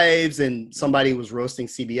lives, and somebody was roasting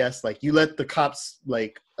CBS. Like, you let the cops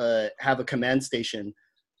have a command station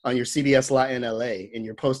on your CBS lot in LA, and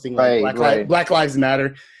you're posting like Black Lives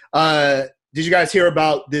Matter. Did you guys hear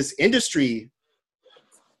about this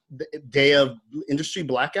day of industry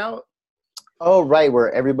blackout? Oh, right,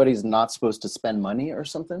 where everybody's not supposed to spend money or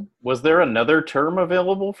something? Was there another term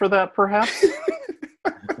available for that, perhaps?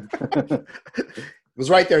 It was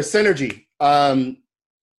right there, synergy. And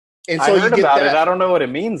so I heard about it. I don't know what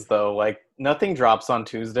it means, though. Like, nothing drops on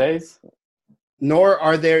Tuesdays. Nor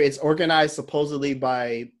are there. It's organized supposedly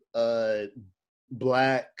by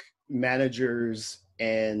black managers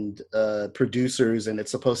and producers, and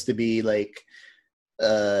it's supposed to be like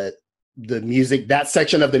the music, that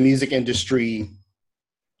section of the music industry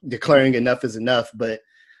declaring enough is enough. But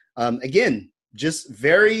again, just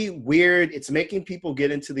very weird. It's making people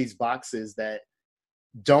get into these boxes that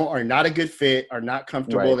are not a good fit, are not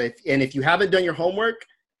comfortable. Right. And if you haven't done your homework,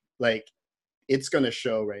 like, it's going to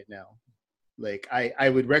show right now. Like, I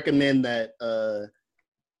would recommend that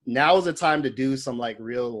now is the time to do some like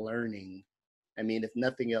real learning. I mean, if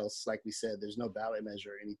nothing else, like we said, there's no ballot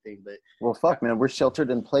measure or anything, but. Well, fuck, man, we're sheltered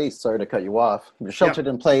in place. Sorry to cut you off. We're sheltered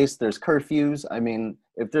in place. There's curfews. I mean,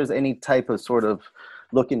 if there's any type of sort of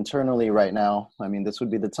look internally right now, I mean, this would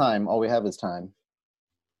be the time. All we have is time.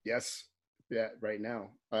 Yes. Yeah, right now.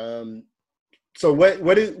 So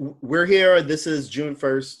what is we're here? This is June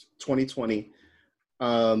 1st, 2020.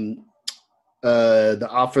 The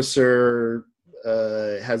officer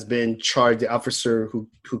has been charged. The officer who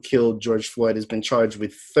killed George Floyd has been charged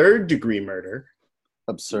with third-degree murder.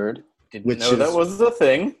 Absurd. Didn't know that was the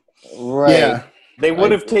thing. Right. Yeah. They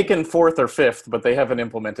would have taken fourth or fifth, but they haven't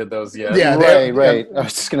implemented those yet. Yeah, Right. I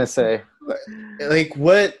was just gonna say, like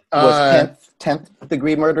what was 10th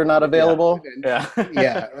degree murder not available? Yeah.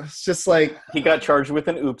 Yeah, it's just like He got charged with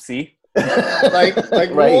an oopsie. like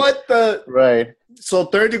Right. what the Right. so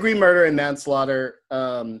third-degree murder and manslaughter.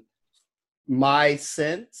 My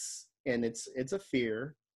sense, and it's a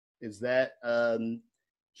fear, is that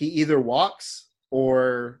he either walks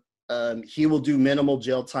or he will do minimal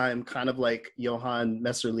jail time, kind of like Johann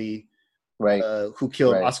Messerly, Right. who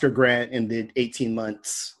killed Right. Oscar Grant and did 18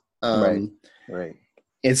 months. Right.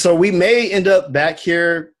 And so we may end up back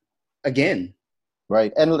here again.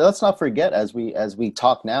 Right. And let's not forget, as we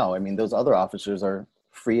talk now, I mean, those other officers are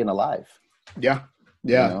free and alive. Yeah.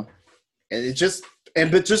 you know? And it just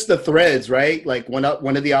but just the threads, right? Like one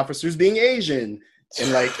of the officers being Asian,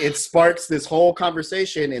 and like it sparks this whole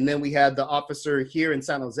conversation. And then we had the officer here in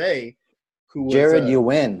San Jose, who was Jared, you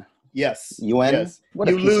win. Yes, UN? yes. What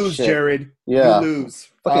a You piece of lose, shit. Jared. Yeah. You lose.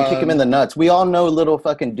 Fucking kick him in the nuts. We all know little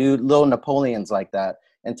fucking little Napoleons like that.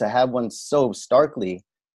 And to have one so starkly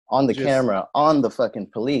on the Just- camera, on the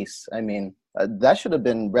fucking police, I mean, that should have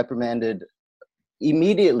been reprimanded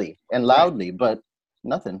immediately and loudly, but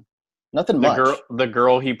nothing much. The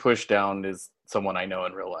girl he pushed down is someone I know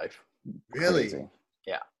in real life. Really? Crazy.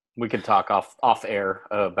 We could talk off air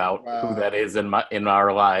about Wow. who that is in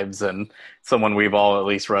our lives, and someone we've all at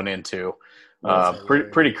least run into. That's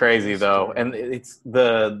Pretty crazy hilarious. though, and it's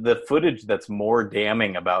the footage that's more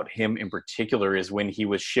damning about him in particular is when he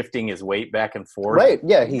was shifting his weight back and forth, Right,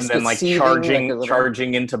 yeah. He's and then like seething charging like a little-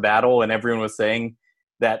 charging into battle, and everyone was saying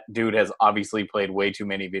that dude has obviously played way too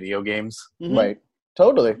many video games. Mhm. Right.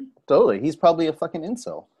 Totally. He's probably a fucking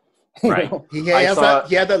incel. You Right. know? He I had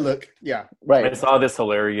that look. Yeah. I Right. saw this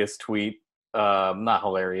hilarious tweet, not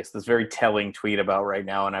hilarious, this very telling tweet about right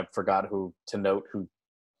now, and I forgot who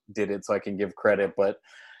did it so I can give credit, but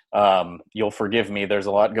you'll forgive me, there's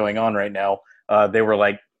a lot going on right now. They were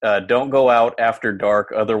like, don't go out after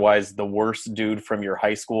dark, otherwise the worst dude from your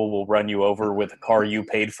high school will run you over with a car you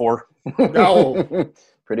paid for. No.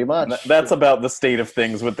 Pretty much. That's about the state of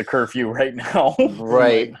things with the curfew right now.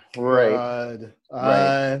 Right. God.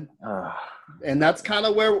 Right. And that's kind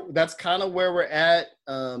of where we're at.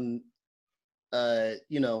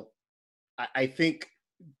 I think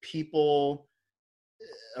people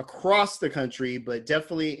across the country, but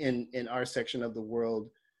definitely in our section of the world,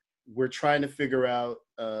 we're trying to figure out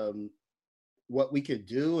what we could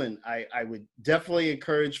do. And I would definitely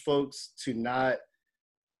encourage folks to not.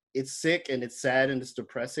 It's sick and it's sad and it's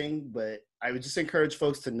depressing, but I would just encourage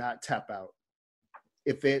folks to not tap out.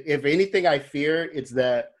 If anything, I fear it's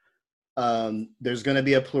that there's going to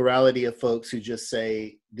be a plurality of folks who just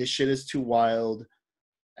say this shit is too wild.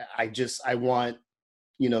 I want,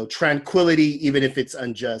 tranquility, even if it's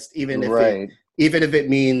unjust, even if it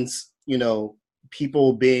means,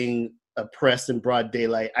 people being oppressed in broad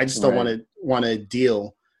daylight. I just don't want to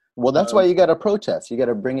deal. Well, that's why you got to protest. You got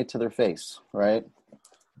to bring it to their face, right?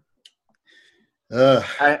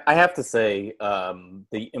 I have to say,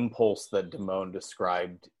 the impulse that Damone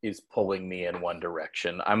described is pulling me in one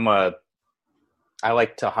direction. I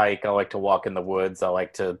like to hike. I like to walk in the woods. I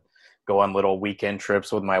like to go on little weekend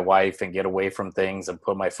trips with my wife and get away from things and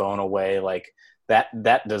put my phone away. Like that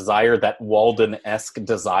desire, that Walden-esque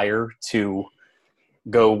desire to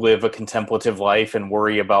go live a contemplative life and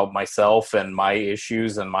worry about myself and my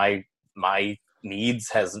issues and my needs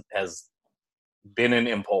has been an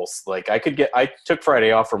impulse. Like I took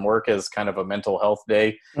Friday off from work as kind of a mental health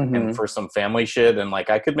day and for some family shit. And like,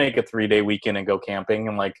 I could make a 3-day weekend and go camping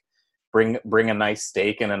and like bring a nice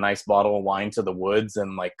steak and a nice bottle of wine to the woods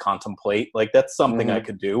and like contemplate. Like that's something I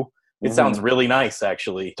could do. It sounds really nice,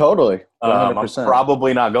 actually. Totally. I'm 100%.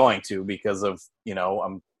 probably not going to because of,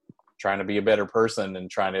 I'm trying to be a better person and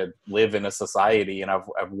trying to live in a society. And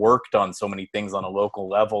I've worked on so many things on a local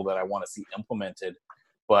level that I want to see implemented.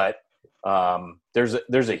 But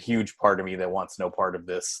there's a huge part of me that wants no part of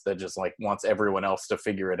this, that just like wants everyone else to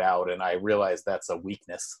figure it out. And I realize that's a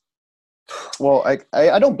weakness. Well,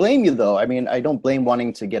 I don't blame you though. I mean, I don't blame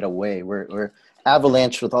wanting to get away. We're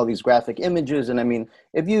avalanche with all these graphic images, and I mean,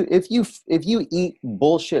 if you eat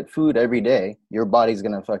bullshit food every day, your body's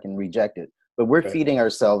gonna fucking reject it. But we're feeding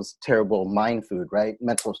ourselves terrible mind food, right?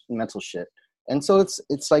 Mental shit, and so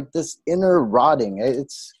it's like this inner rotting.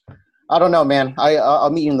 I don't know, man. I'll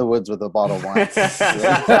meet you in the woods with a bottle of wine.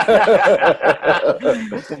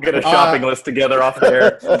 Get a shopping list together off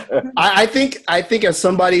there. I think as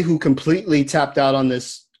somebody who completely tapped out on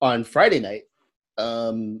this on Friday night,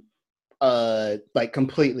 like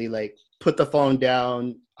completely, like put the phone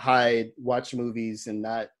down, hide, watch movies, and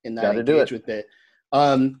not engage with it.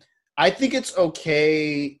 I think it's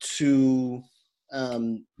okay to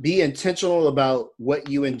be intentional about what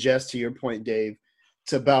you ingest. To your point, Dave,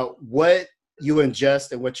 it's about what you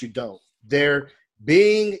ingest and what you don't. They're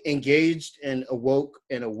being engaged and awoke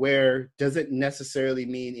and aware doesn't necessarily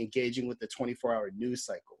mean engaging with the 24-hour news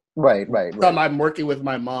cycle. Right. Something I'm working with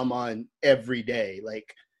my mom on every day.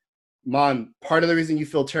 Like, Mom, part of the reason you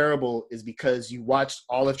feel terrible is because you watched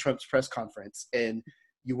all of Trump's press conference and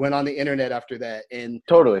you went on the internet after that. And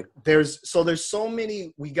totally. There's so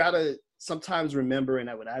many, we gotta sometimes remember, and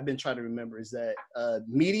what I've been trying to remember is that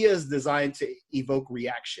media is designed to evoke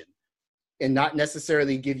reaction and not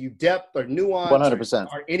necessarily give you depth or nuance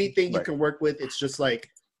 100%. or anything you can work with. It's just like,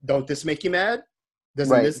 don't this make you mad?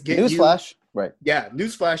 Doesn't this get newsflash? Right. Yeah,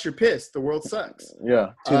 newsflash, you're pissed. The world sucks.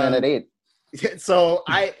 Yeah, tune in at 8. So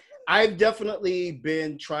I've definitely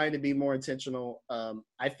been trying to be more intentional.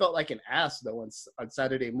 I felt like an ass, though, on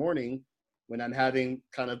Saturday morning when I'm having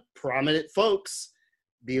kind of prominent folks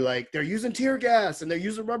be like, they're using tear gas and they're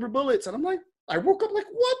using rubber bullets. And I'm like, I woke up like,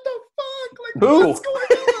 what the fuck? Like, what's going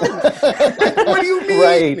on? What do you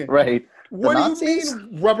mean? Right. What do you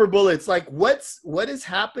mean rubber bullets? Like, what is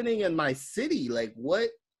happening in my city? Like,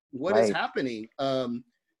 what is happening?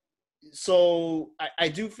 So I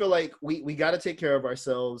do feel like we got to take care of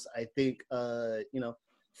ourselves. I think,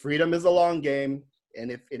 freedom is a long game.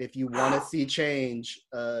 And if you want to see change,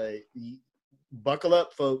 buckle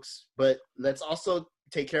up, folks. But let's also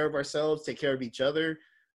take care of ourselves, take care of each other.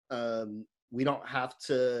 We don't have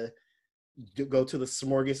to go to the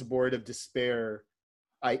smorgasbord of despair,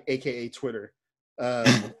 aka Twitter,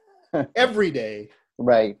 every day.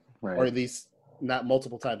 Right. Or at least not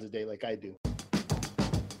multiple times a day like I do.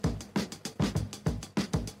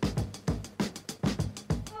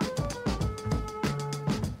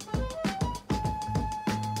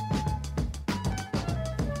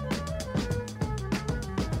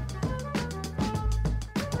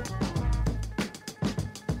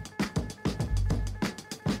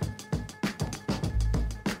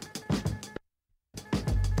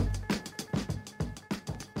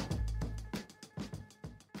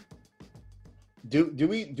 Do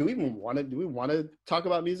we even want to talk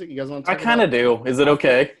about music? You guys want to talk I kind of do. Is it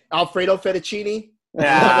okay? Alfredo fettuccine?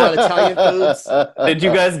 Yeah. Italian foods. Did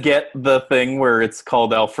you guys get the thing where it's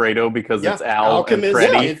called Alfredo because it's Al and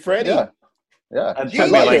Freddy? And Freddy. Yeah. It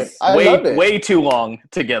took me like way too long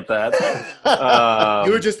to get that.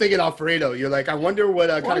 You were just thinking Alfredo. You're like, I wonder what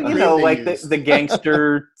kind of like the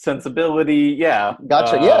gangster sensibility. Yeah.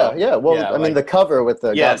 Gotcha. Yeah. Well, I mean, the cover with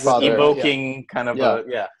the Godfather. Evoking kind of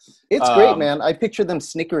It's great, man. I picture them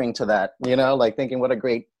snickering to that, like thinking what a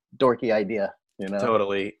great dorky idea.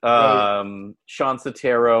 Totally. Sean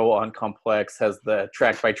Sotero on Complex has the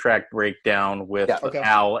track-by-track breakdown with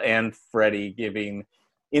Al and Freddie giving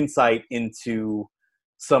insight into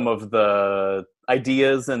some of the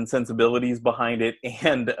ideas and sensibilities behind it,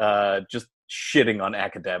 and just shitting on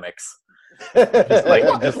academics.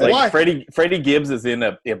 just like Freddie Gibbs is in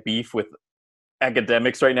a beef with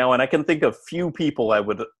academics right now, and I can think of few people I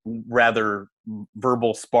would rather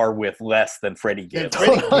verbal spar with less than Freddie Gibbs.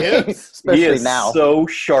 Especially he is now. So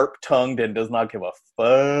sharp-tongued and does not give a fuck.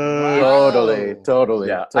 Wow. Totally.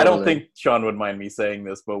 Yeah, I don't think Sean would mind me saying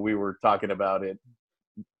this, but we were talking about it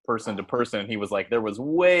person to person, and he was like, there was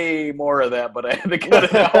way more of that, but I had to cut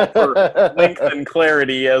it out for length and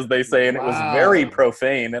clarity, as they say, and it was very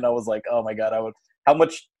profane, and I was like, oh my God, how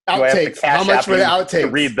much do I have to cash out for the outtakes to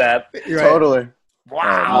read that? Right. Totally.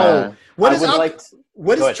 Wow. What is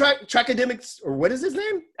Trackademics, or what is his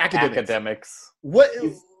name? Academics. What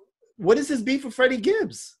is his beef with Freddie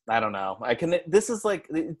Gibbs? I don't know. This is like,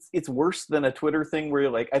 it's worse than a Twitter thing where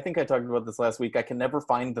you're like, I think I talked about this last week. I can never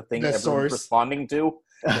find the thing everyone's responding to.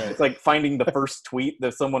 It's like finding the first tweet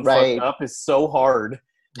that someone fucked up is so hard.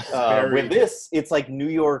 With this, it's like New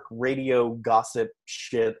York radio gossip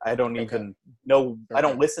shit. I don't even know. I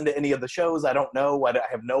don't listen to any of the shows. I don't know. I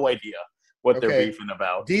have no idea what they're beefing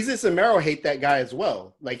about. Jesus and Mero hate that guy as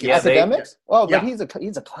well. Like academics? But he's a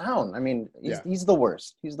clown. I mean, he's the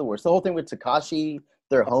worst. He's the worst. The whole thing with Tekashi,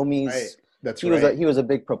 they're homies. Right. That's he was a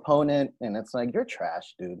big proponent, and it's like, you're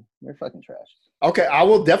trash, dude. You're fucking trash. Okay, I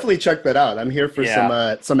will definitely check that out. I'm here for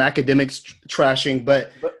some academics trashing,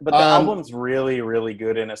 but the album's really, really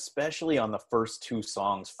good, and especially on the first two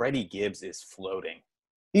songs, Freddie Gibbs is floating.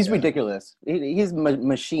 He's ridiculous. He's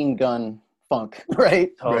machine gun funk,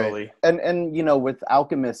 right? Totally. And you know, with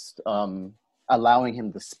Alchemist allowing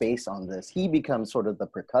him the space on this, he becomes sort of the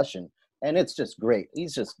percussion, and it's just great.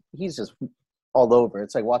 He's just all over.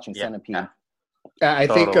 It's like watching Centipede. I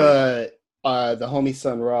think the homie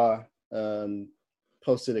Sun Ra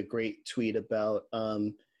posted a great tweet about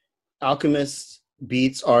Alchemist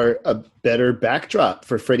beats are a better backdrop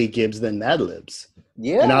for Freddie Gibbs than Madlib's.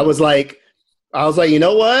 Yeah. And I was like, you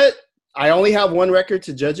know what? I only have one record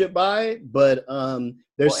to judge it by, but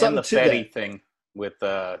there's something to Fetty that thing with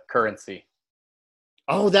Currency.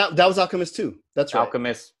 Oh, that was Alchemist too. That's right.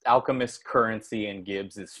 Alchemist, Currency, and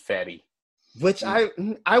Gibbs is Fetty. Which I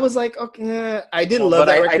was like, okay, I didn't love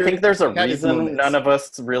that record. I think there's a reason none of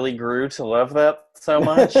us really grew to love that so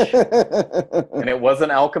much. And it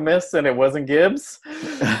wasn't Alchemist and it wasn't Gibbs.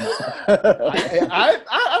 I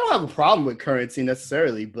don't have a problem with Currency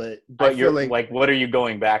necessarily, but I you're feel like, what are you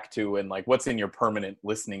going back to, and like what's in your permanent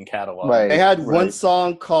listening catalog? Right. They had one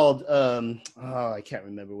song called I can't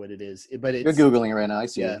remember what it is, but it's, you're Googling it right now. I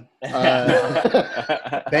see it.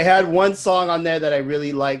 They had one song on there that I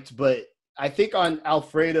really liked, but I think on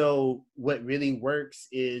Alfredo, what really works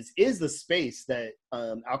is the space that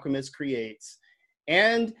Alchemist creates.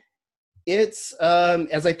 And it's,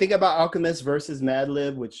 as I think about Alchemist versus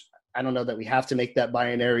Madlib, which I don't know that we have to make that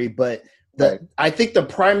binary, but I think the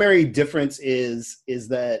primary difference is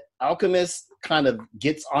that Alchemist kind of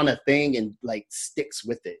gets on a thing and like sticks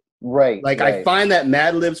with it. Right. Like I find that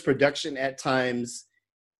Madlib's production at times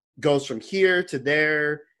goes from here to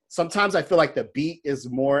there. Sometimes I feel like the beat is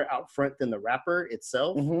more out front than the rapper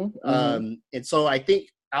itself. And so I think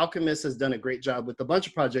Alchemist has done a great job with a bunch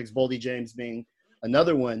of projects, Boldy James being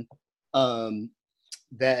another one,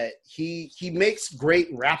 that he makes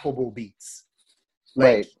great rappable beats.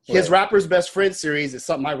 Like his Rapper's Best Friend series is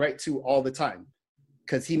something I write to all the time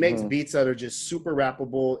because he makes beats that are just super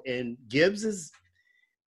rappable, and Gibbs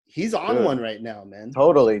he's on one right now, man.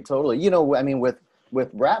 Totally. You know, I mean, with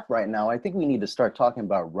rap right now, I think we need to start talking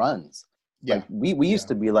about runs. Yeah. Like we used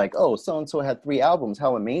to be like, oh, so-and-so had 3 albums.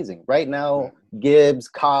 How amazing. Right now, Gibbs,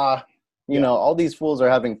 Ka, you know, all these fools are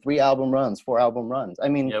having 3 album runs, 4 album runs. I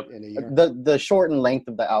mean, the shortened length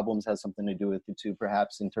of the albums has something to do with it too,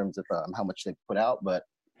 perhaps in terms of how much they put out. But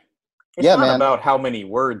it's not about how many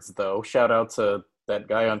words, though. Shout out to that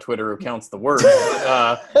guy on Twitter who counts the words.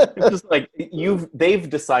 It's just like they've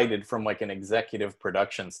decided from like an executive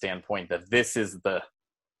production standpoint that this is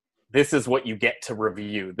what you get to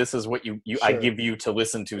review. This is what I give you to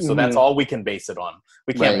listen to. So that's all we can base it on.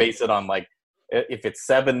 We can't base it on like if it's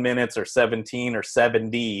 7 minutes or 17 or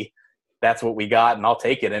 70. That's what we got, and I'll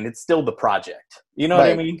take it. And it's still the project. You know what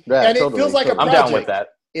I mean? Right, and it feels like a project. I'm down with that.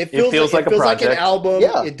 It feels like an album.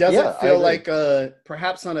 Yeah, it doesn't feel like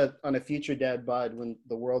perhaps on a future Dad Bod when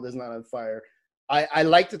the world is not on fire. I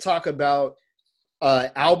like to talk about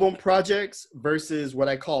album projects versus what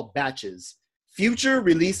I call batches. Future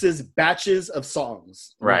releases batches of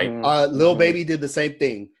songs. Right. Lil Baby did the same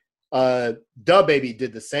thing. Da Baby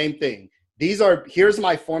did the same thing. Here's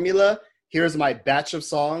my formula. Here's my batch of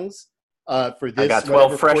songs for this. I got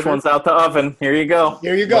 12 fresh ones out the oven. Here you go.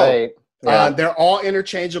 Right. Yeah. They're all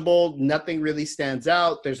interchangeable. Nothing really stands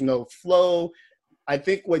out. There's no flow. I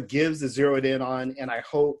think what Gibbs is zeroed in on, and I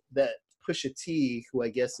hope that Pusha T, who I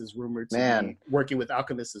guess is rumored to be working with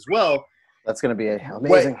Alchemist as well. That's going to be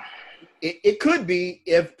amazing. It could be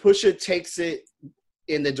if Pusha takes it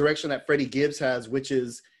in the direction that Freddie Gibbs has, which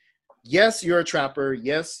is, yes, you're a trapper.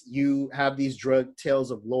 Yes, you have these drug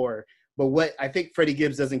tales of lore. But what I think Freddie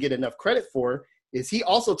Gibbs doesn't get enough credit for is he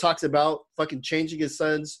also talks about fucking changing his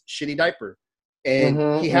son's shitty diaper.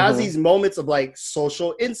 And he has these moments of like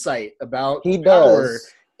social insight about power.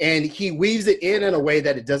 And he weaves it in a way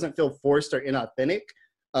that it doesn't feel forced or inauthentic.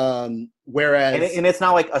 Whereas... And it's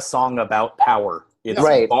not like a song about power. It's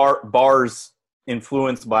bars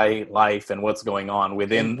influenced by life and what's going on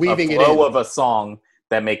within a flow of a song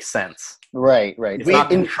that makes sense. Right. It's not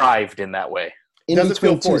contrived in that way. In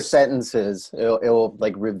between 2 sentences, it'll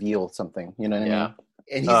like reveal something. You know what I mean?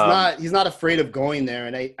 And he's not afraid of going there.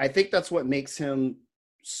 And I think that's what makes him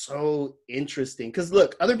so interesting. Because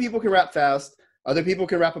look, other people can rap fast. Other people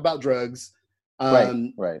can rap about drugs.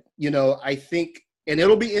 Right. You know, I think, and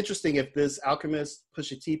it'll be interesting if this Alchemist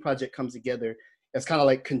Pusha T project comes together. It's kind of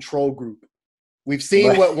like control group. We've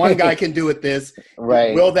seen what one guy can do with this.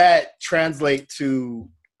 Right. Will that translate to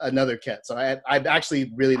another cat? So I'm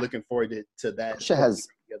actually really looking forward to that.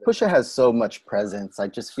 Pusha has so much presence. I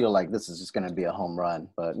just feel like this is just going to be a home run.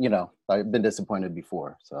 But, you know, I've been disappointed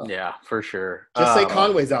before. So yeah, for sure. Just say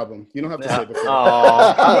Conway's album. You don't have to say before.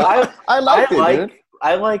 I like it, dude.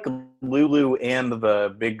 I like Lulu and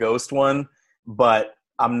the Big Ghost one, but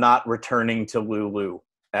I'm not returning to Lulu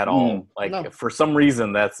at all. For some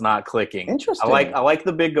reason that's not clicking. Interesting. I like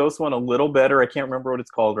the Big Ghost one a little better. I can't remember what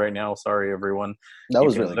it's called right now. Sorry, everyone. That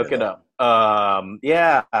was really look good. Look it up.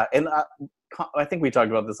 And I think we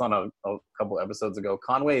talked about this on a couple episodes ago.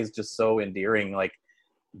 Conway is just so endearing, like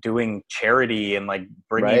doing charity and like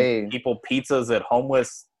bringing people pizzas at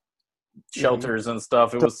homeless shelters and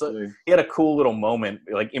stuff. It was he had a cool little moment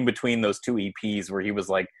like in between those two EPs where he was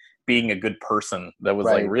like being a good person that was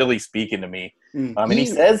like really speaking to me. And he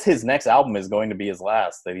says his next album is going to be his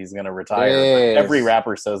last, that he's going to retire. Yes. Like, every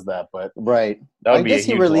rapper says that, but that would be a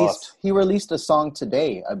huge loss. He released a song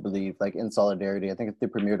today, I believe, like in solidarity. I think they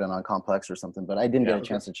premiered it on Complex or something, but I didn't get a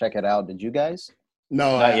chance to check it out. Did you guys?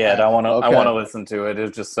 No, not yet. I want to listen to it.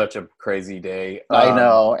 It's just such a crazy day. I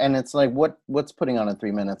know, and it's like, what's putting on a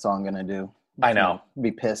 3-minute song gonna do? I know.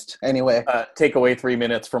 Be pissed. Anyway. Take away 3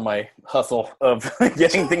 minutes from my hustle of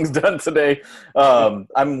getting things done today.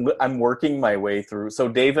 I'm working my way through. So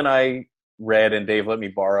Dave and I read, and Dave let me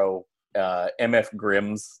borrow MF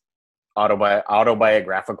Grimm's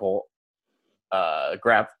autobiographical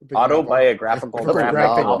graphic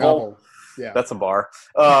novel. Yeah. That's a bar.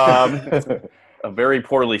 A very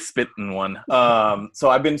poorly spitten one. So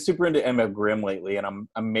I've been super into MF Grimm lately, and I'm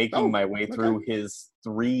making my way through his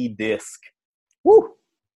 3-disc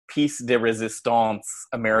Piece de Resistance,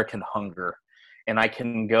 American Hunger. And I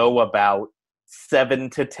can go about 7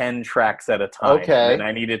 to 10 tracks at a time. Okay. And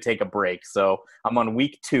I need to take a break. So I'm on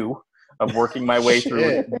week 2 of working my way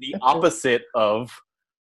through the opposite of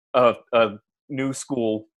a new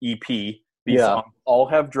school EP. These songs all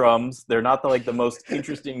have drums. They're not the most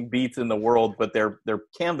interesting beats in the world, but they're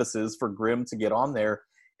canvases for Grimm to get on there.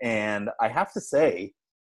 And I have to say,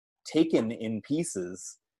 taken in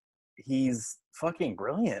pieces, he's fucking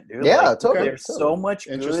brilliant, dude. Yeah, totally. There's so much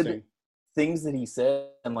good things that he said,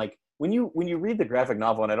 and like when you read the graphic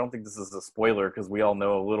novel, and I don't think this is a spoiler because we all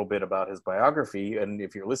know a little bit about his biography, and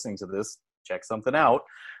if you're listening to this, check something out.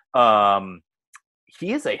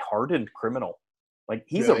 He is a hardened criminal. Like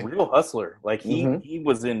he's a real hustler. Like he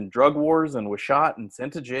was in drug wars and was shot and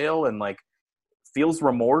sent to jail, and like feels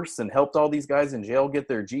remorse and helped all these guys in jail get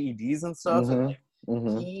their GEDs and stuff. And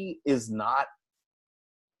he is not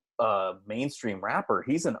a mainstream rapper.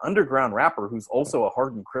 He's an underground rapper who's also a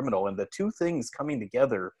hardened criminal, and the two things coming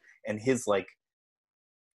together, and his like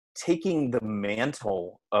taking the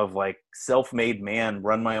mantle of like self-made man,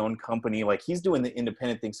 run my own company. Like he's doing the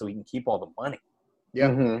independent thing so he can keep all the money.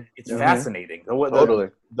 It's fascinating.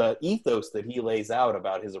 The ethos that he lays out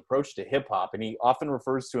about his approach to hip hop, and he often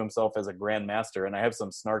refers to himself as a grandmaster. And I have some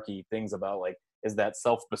snarky things about like, is that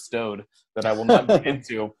self-bestowed that I will not get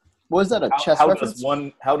into. Was that a chess reference?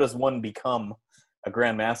 How does one become a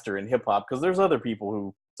grandmaster in hip hop? Because there's other people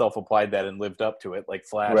who self-applied that and lived up to it, like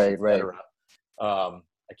Flash, etc. I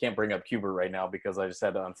can't bring up Qbert right now because I just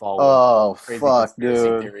had to unfollow crazy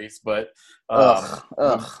conspiracy theories, but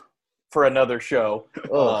for another show.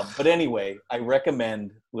 But anyway, I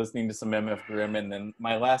recommend listening to some MF Grimm. And then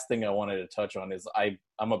my last thing I wanted to touch on is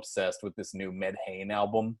I'm obsessed with this new Medhane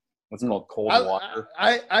album. It's called Cold Water.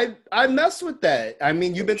 I messed with that. I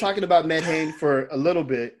mean, you've been talking about Medhane for a little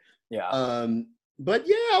bit. Yeah. But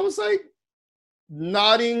yeah, I was like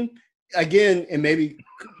nodding again, and maybe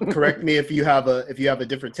correct me if you have a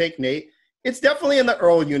different take, Nate. It's definitely in the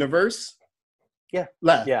Earl universe. Yeah.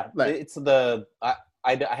 It's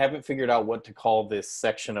I haven't figured out what to call this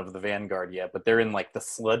section of the Vanguard yet, but they're in like the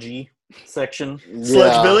sludgy section.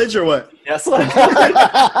 Sludge Village or what? Yeah, Sludge Village.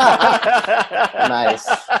 Nice.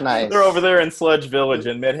 They're over there in Sludge Village,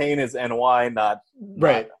 and Medhane is NY, not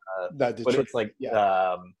Detroit. But it's like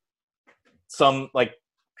some like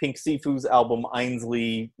Pink Sifu's album,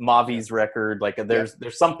 Ainsley, Mavi's record. Like there's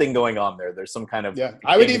something going on there. There's some kind of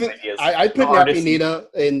I would even I put Nappy Nina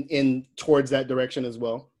in towards that direction as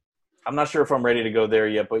well. I'm not sure if I'm ready to go there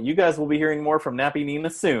yet, but you guys will be hearing more from Nappy Nina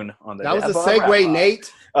soon on the. That was a segue,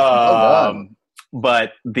 Nate.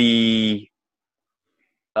 But the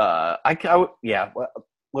let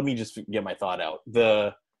me just get my thought out.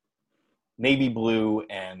 The Navy Blue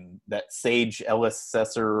and that Sage Ellis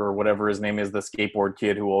Sesser or whatever his name is, the skateboard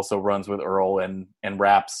kid who also runs with Earl and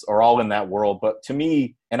raps, are all in that world. But to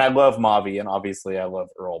me, and I love Mavi, and obviously I love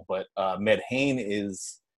Earl, but Medhane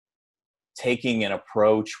is taking an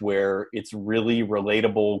approach where it's really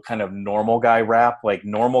relatable, kind of normal guy rap, like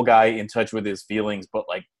normal guy in touch with his feelings, but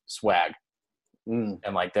like swag. And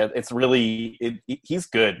like that, it's really he's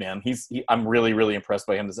good, man. I'm really, really impressed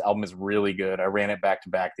by him. This album is really good. I ran it back to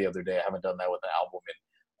back the other day. I haven't done that with an album in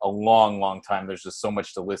a long, long time. There's just so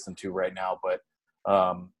much to listen to right now. But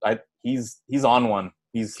He's on one.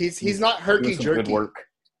 He's not herky jerky. Good work.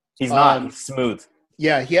 He's not. He's smooth.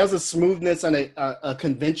 Yeah, he has a smoothness and a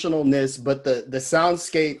conventionalness, but the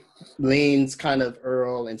soundscape leans kind of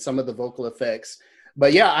Earl and some of the vocal effects.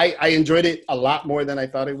 But yeah, I enjoyed it a lot more than I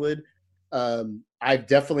thought I would. I've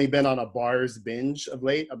definitely been on a bars binge of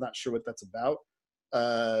late. I'm not sure what that's about.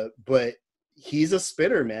 But he's a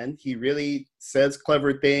spitter, man. He really says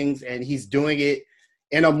clever things, and he's doing it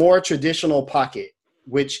in a more traditional pocket,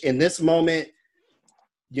 which in this moment,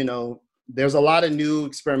 you know, there's a lot of new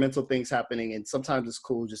experimental things happening, and sometimes it's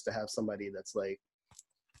cool just to have somebody that's like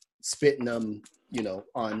spitting them, you know,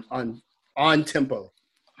 on tempo.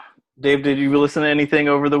 Dave, did you listen to anything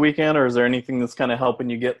over the weekend, or is there anything that's kind of helping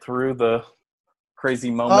you get through the crazy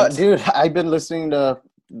moments? Dude, I've been listening to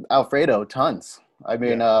Alfredo tons. I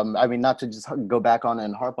mean, not to just go back on it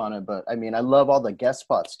and harp on it, but I mean, I love all the guest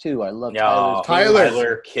spots too. I love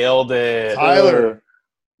Tyler killed it. Tyler.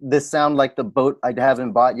 This sound like the boat I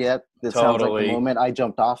haven't bought yet. This sounds like the moment I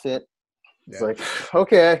jumped off it. It's like,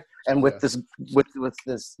 okay. And with this, with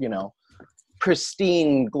this, you know,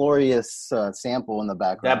 pristine, glorious sample in the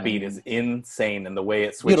background. That beat is insane, and the way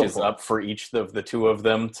it switches up for each of the two of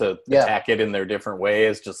them to attack it in their different way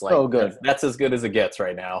is just like, so good. That's as good as it gets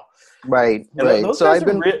right now. Right. And those guys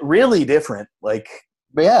are really different. Like,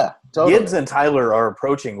 but yeah, totally. Gibbs and Tyler are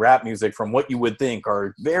approaching rap music from what you would think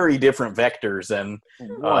are very different vectors, and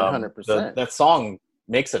 100%. That song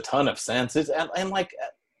makes a ton of sense. And like,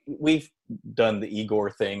 we've done the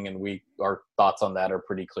Igor thing, and our thoughts on that are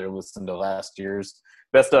pretty clear. Listen to last year's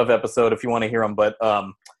best of episode if you want to hear them. But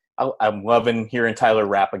I'm loving hearing Tyler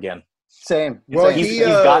rap again. Same. Well, he's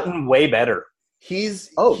gotten way better. He's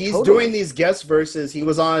totally doing these guest verses. He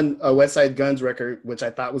was on a West Side Guns record, which I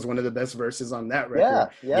thought was one of the best verses on that record.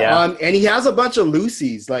 Yeah. And he has a bunch of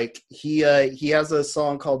Lucy's. Like he has a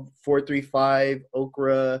song called 435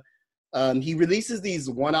 Okra. He releases these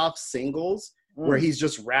one-off singles where he's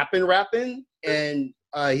just rapping, and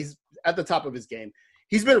he's at the top of his game.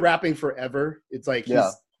 He's been rapping forever. It's like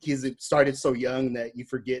he's started so young that you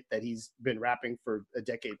forget that he's been rapping for a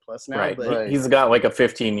decade plus now. Right. But He's got like a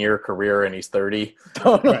 15-year career, and he's 30.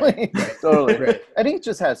 Totally. Totally. Right. And he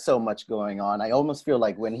just has so much going on. I almost feel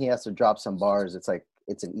like when he has to drop some bars, it's like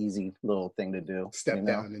it's an easy little thing to do. Step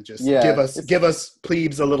down and just give us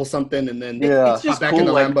plebes a little something, and then it's just back cool, in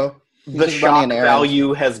the like, Lambo. The shock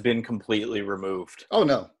value has been completely removed. Oh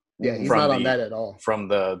no, yeah, he's not on that at all from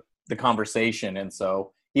the conversation, and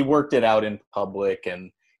so he worked it out in public, and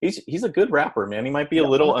he's a good rapper, man. He might be a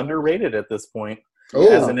little underrated at this point.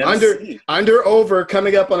 Oh, under over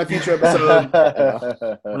coming up on a future episode.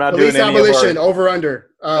 We're not Police doing abolition over under.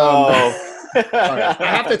 Right. I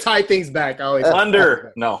have to tie things back. I always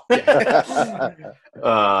under. No.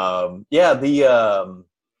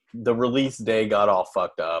 The release day got all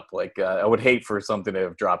fucked up. Like, I would hate for something to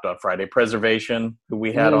have dropped on Friday. Preservation, who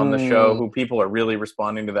we had on the show, who people are really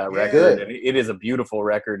responding to that record. And it is a beautiful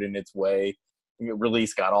record in its way.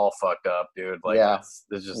 Release got all fucked up, dude. Like, it's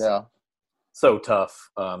just so tough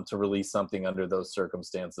to release something under those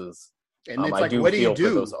circumstances. And it's like, what do you do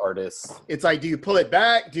for those artists? It's like, do you pull it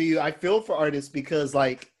back? I feel for artists because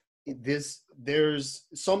like there's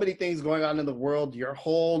so many things going on in the world. Your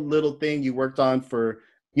whole little thing you worked on for,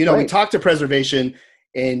 we talked to Preservation,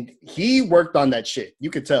 and he worked on that shit. You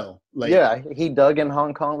could tell. Like, he dug in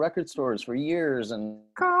Hong Kong record stores for years, and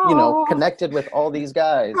connected with all these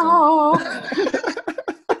guys.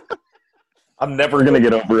 I'm never gonna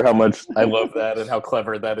get over how much I love that and how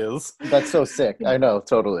clever that is. That's so sick. I know,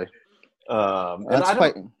 totally. And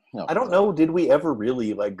I don't know. Did we ever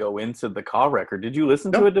really like go into the Ka record? Did you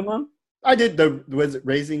listen to it, Damon? I did. Was it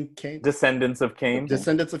Raising Cain? Descendants of Cain.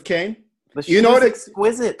 Descendants of Cain. You know what?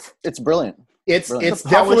 Exquisite. It's brilliant. It's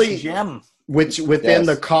definitely gem. Which within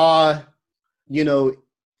the Ka,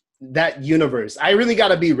 that universe. I really got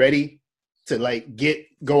to be ready to like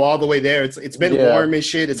go all the way there. It's been warm and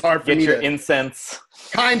shit. It's hard for me to incense.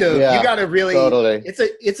 Kind of. You got to really. Totally.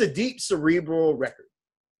 It's a deep cerebral record.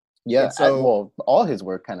 Yeah. And so all his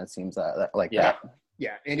work kind of seems like that.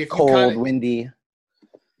 Yeah, and if cold, windy,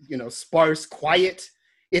 sparse, quiet.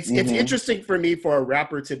 It's interesting for me for a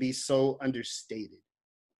rapper to be so understated.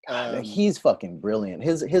 He's fucking brilliant.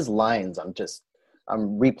 His lines, I'm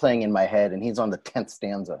replaying in my head, and he's on the 10th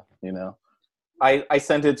stanza. I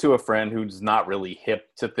sent it to a friend who's not really hip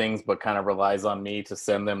to things, but kind of relies on me to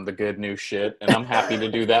send them the good new shit, and I'm happy to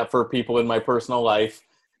do that for people in my personal life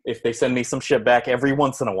if they send me some shit back every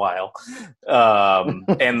once in a while.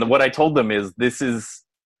 And what I told them is this is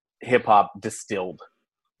hip hop distilled.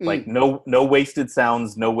 Like no wasted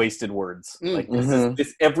sounds, no wasted words. Like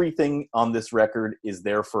this everything on this record is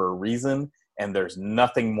there for a reason, and there's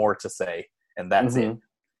nothing more to say, and that's it. And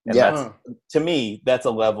Yeah. that's, to me, that's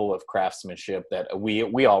a level of craftsmanship that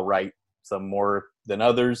we all write, some more than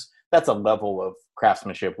others. That's a level of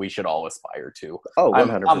craftsmanship we should all aspire to. Oh, I'm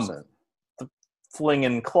 100%.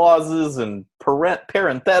 flinging clauses and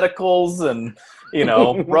parentheticals and, you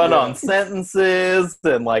know, run-on sentences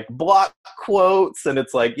and like block quotes, and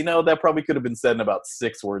it's like, you know, that probably could have been said in about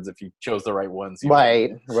 6 words if you chose the right ones.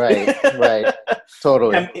 Right.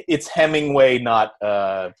 Totally. And it's Hemingway, not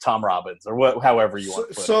Tom Robbins, or however you want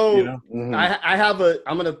to put it. You know? I'm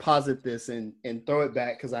going to posit this and throw it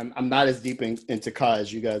back because I'm not as deep into Ka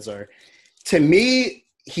as you guys are. To me,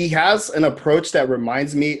 he has an approach that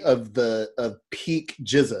reminds me of peak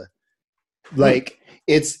Jizza. Like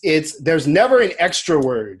it's there's never an extra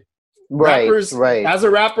word. Rappers, as a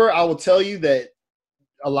rapper, I will tell you that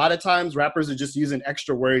a lot of times rappers are just using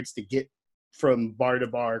extra words to get from bar to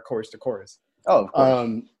bar, chorus to chorus. Oh, of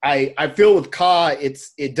course. I feel with Ka,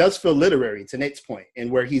 it does feel literary, to Nate's point,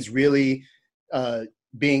 and where he's really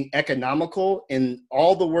being economical in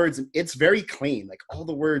all the words. It's very clean, like all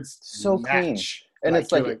the words so match. clean. And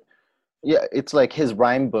it's like, yeah, it's like his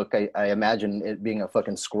rhyme book. I imagine it being a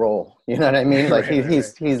fucking scroll. You know what I mean? Like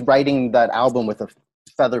he's writing that album with a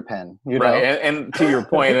feather pen. You know? Right. And to your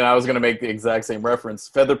point, and I was going to make the exact same reference.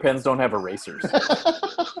 Feather pens don't have erasers.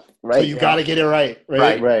 Right. So you got to get it right.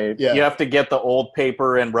 Right. Yeah. You have to get the old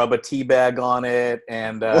paper and rub a tea bag on it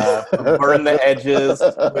and burn the edges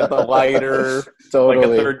with a lighter.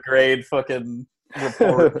 Totally. Like a 3rd grade fucking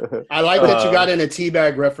report. I like that you got in a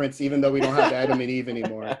teabag reference, even though we don't have Adam and Eve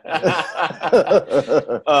anymore.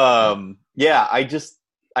 Yeah,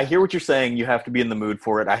 I hear what you're saying. You have to be in the mood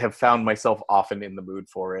for it. I have found myself often in the mood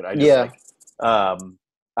for it.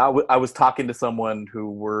 I was talking to someone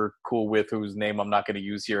who we're cool with, whose name I'm not going to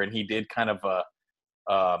use here, and he did kind of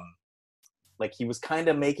like he was kind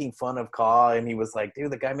of making fun of Ka, and he was like,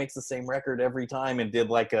 "Dude, the guy makes the same record every time," and did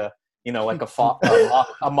like a mock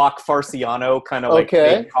Farciano kind of like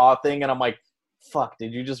fake Ka thing, and I'm like, "Fuck,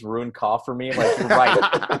 did you just ruin Ka for me?" Like, you're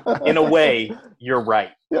right. In a way, you're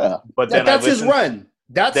right. Yeah, but then that's his run.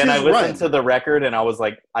 Then I listened to the record, and I was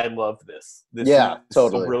like, "I love this. This is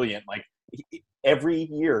totally so brilliant." Like every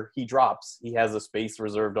year he drops, he has a space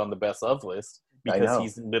reserved on the best of list because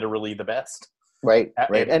he's literally the best. Right.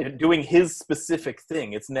 And doing his specific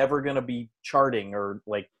thing. It's never going to be charting or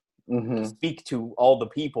like speak to all the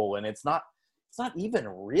people, and it's not even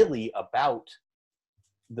really about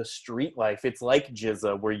the street life. It's like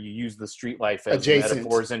Jizza, where you use the street life as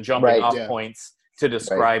metaphors and jumping off points to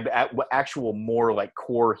describe actual more like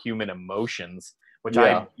core human emotions, which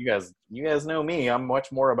you guys know me, I'm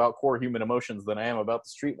much more about core human emotions than I am about the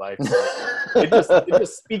street life. So it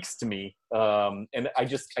just speaks to me, and I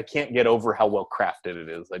can't get over how well crafted it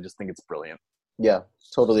is. I just think it's brilliant. Yeah,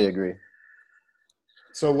 totally agree.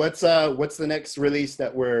 So what's the next release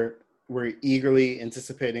that we're eagerly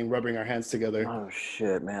anticipating, rubbing our hands together? Oh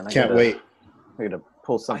shit, man! Can't wait. I gotta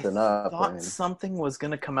pull something up. I thought something was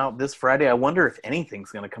gonna come out this Friday. I wonder if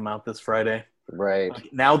anything's gonna come out this Friday. Right.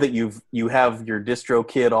 Now that you have your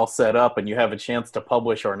DistroKid all set up and you have a chance to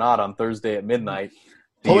publish or not on Thursday at midnight,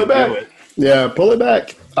 pull it back. Yeah, pull it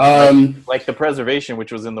back. Like the Preservation,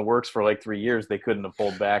 which was in the works for like 3 years, they couldn't have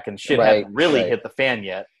pulled back, and shit hadn't really hit the fan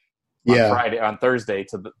yet. On Thursday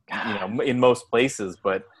in most places,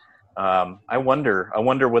 but I wonder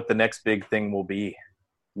what the next big thing will be.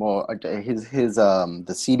 Well, his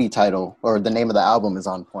the CD title or the name of the album is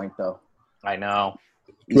on point though. I know.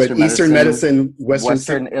 Eastern medicine,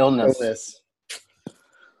 Western illness.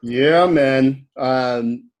 Yeah, man.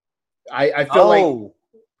 I feel like.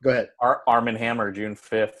 Go ahead. Arm & Hammer, June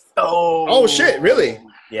 5th. Oh shit! Really?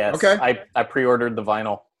 Yes. Okay. I pre-ordered the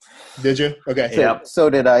vinyl. Did you? Okay. So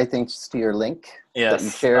did I. Thanks to your link. Yes. That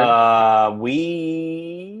you shared.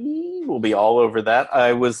 We will be all over that.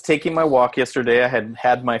 I was taking my walk yesterday. I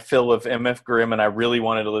had my fill of MF Grimm, and I really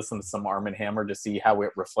wanted to listen to some Arm & Hammer to see how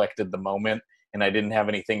it reflected the moment. And I didn't have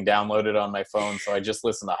anything downloaded on my phone, so I just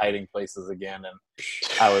listened to Hiding Places again, and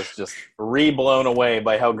I was just blown away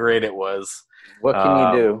by how great it was. What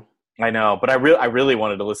can you do? I know, but I really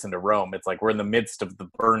wanted to listen to Rome. It's like we're in the midst of the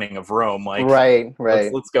burning of Rome. Like, right.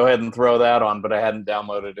 Let's go ahead and throw that on. But I hadn't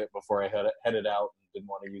downloaded it before I headed out and didn't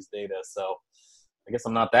want to use data, so I guess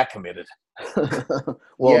I'm not that committed.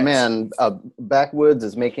 Well, man, Backwoods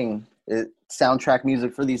is making soundtrack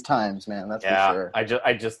music for these times, man. That's for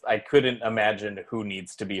sure. I couldn't imagine who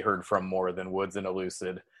needs to be heard from more than Woods and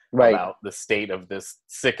Elucid. Right. About the state of this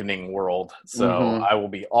sickening world. So I will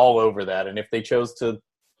be all over that. And if they chose to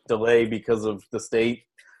delay because of the state,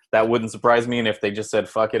 that wouldn't surprise me. And if they just said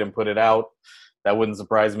fuck it and put it out, that wouldn't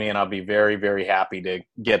surprise me, and I'll be very, very happy to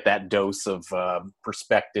get that dose of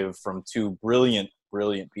perspective from two brilliant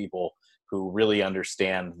people who really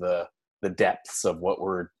understand the depths of what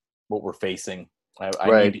we're facing. I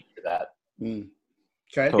need to hear that.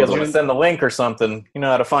 Okay. If you guys want to send the link or something, you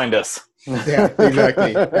know how to find us. Yeah,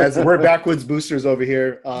 exactly. As we're backwoods boosters over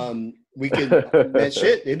here, we could, man,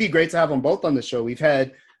 shit, it'd be great to have them both on the show. We've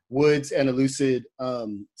had Woods and Elucid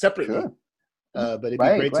separately, Sure. but it'd be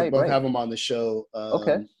great to both have them on the show.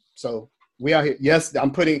 Okay. So we out here. Yes,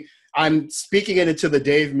 I'm speaking it into the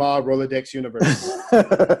Dave Ma Rolodex universe.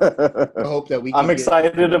 I hope that we can I'm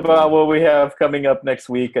excited about what we have coming up next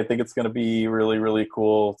week. I think it's going to be really, really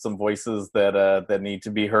cool. Some voices that need to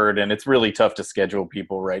be heard, and it's really tough to schedule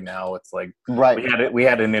people right now. It's like we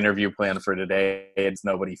had an interview planned for today. It's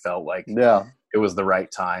nobody felt like it was the right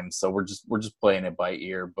time, so we're just playing it by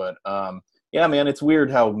ear. But yeah, man, it's weird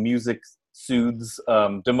how music soothes.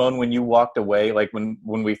 Damone, when you walked away, like when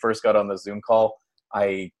we first got on the Zoom call,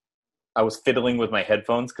 I was fiddling with my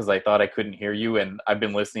headphones because I thought I couldn't hear you, and I've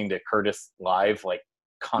been listening to Curtis live like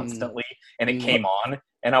constantly, and it came on,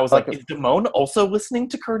 and I was like, is Damone also listening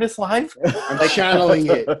to Curtis live? I'm channeling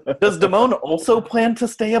it. Does Damone also plan to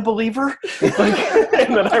stay a believer?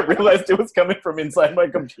 And then I realized it was coming from inside my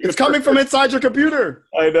computer. It's coming from inside your computer.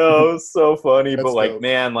 I know, it's so funny, That's but like, dope.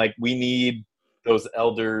 man, like we need those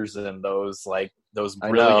elders and those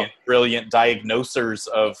brilliant diagnosers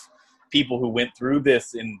of people who went through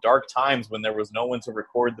this in dark times when there was no one to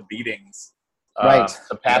record the beatings, to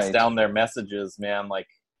pass down their messages, man. Like,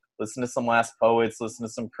 listen to some Last Poets, listen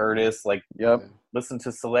to some Curtis, like, listen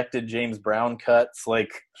to selected James Brown cuts,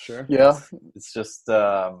 like, sure, it's just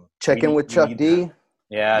check in with Chuck D.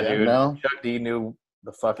 Yeah, dude, Chuck D knew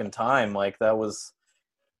the fucking time. Like, that was.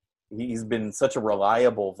 He's been such a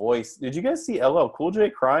reliable voice. Did you guys see LL Cool J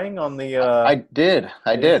crying on the I did.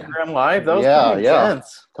 Instagram Live? That was pretty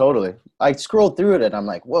intense. Totally. I scrolled through it and I'm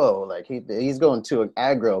like, whoa, like he's going to an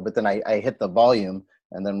aggro, but then I hit the volume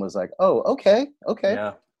and then was like, oh, okay.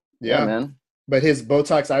 Yeah, man. But his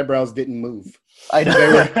Botox eyebrows didn't move. I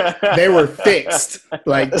know. They were fixed.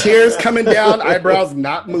 Like tears coming down, eyebrows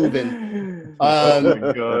not moving. Oh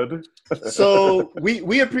my god. So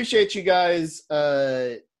we appreciate you guys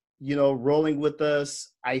rolling with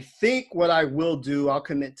us. I think what I will do, I'll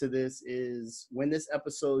commit to this, is when this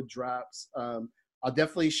episode drops, I'll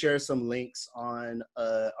definitely share some links on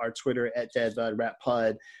our Twitter at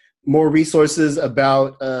 @DadBodRapPod. More resources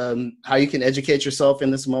about how you can educate yourself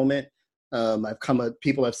in this moment.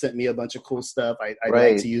 People have sent me a bunch of cool stuff. I'd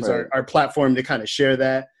like to use our platform to kind of share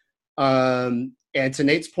that. And to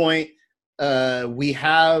Nate's point, we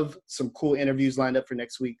have some cool interviews lined up for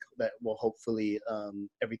next week that will hopefully,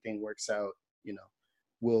 everything works out,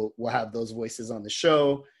 we'll have those voices on the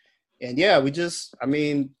show. And yeah,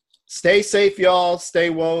 stay safe, y'all,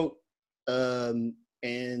 stay woke. And,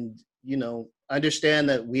 understand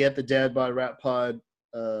that we at the Dad Bod Rap Pod,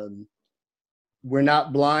 we're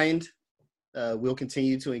not blind. We'll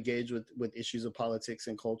continue to engage with issues of politics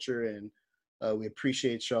and culture. And we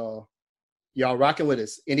appreciate y'all rocking with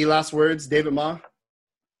us. Any last words, David Ma?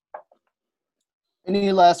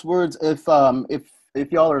 Any last words? If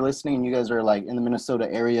y'all are listening and you guys are like in the Minnesota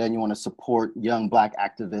area and you want to support young Black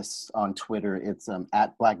activists on Twitter, it's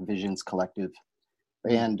at Black Visions Collective.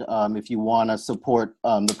 And if you want to support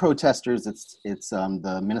the protesters, it's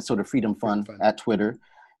the Minnesota Freedom Fund at Twitter.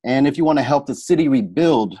 And if you want to help the city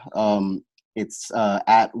rebuild, it's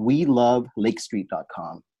at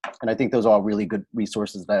welovelakestreet.com. And I think those are all really good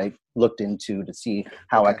resources that I looked into to see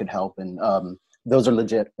how I could help. And those are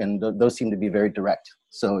legit, and those seem to be very direct.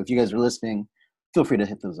 So if you guys are listening, feel free to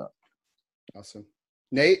hit those up. Awesome.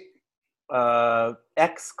 Nate?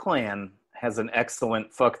 X-Clan has an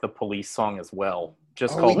excellent Fuck the Police song as well.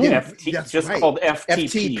 Called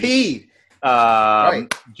FTP.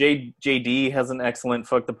 JD has an excellent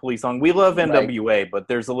Fuck the Police song. We love NWA, but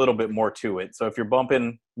there's a little bit more to it. So if you're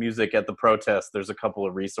bumping music at the protest, there's a couple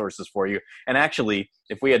of resources for you. And actually,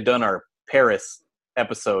 if we had done our Paris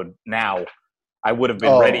episode now, I would have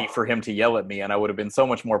been ready for him to yell at me, and I would have been so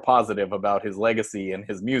much more positive about his legacy and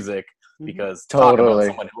his music, because talking about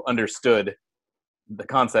someone who understood the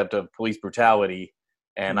concept of police brutality,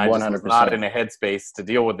 and I just was not in a headspace to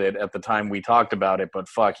deal with it at the time we talked about it. But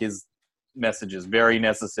fuck, his message is very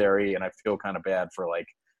necessary, and I feel kind of bad for like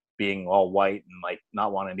being all white and like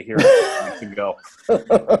not wanting to hear it to go.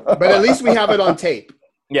 But at least we have it on tape.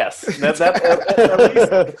 Yes, at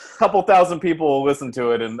least a couple thousand people will listen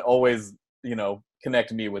to it and always,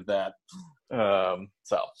 connect me with that. So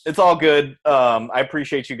it's all good. I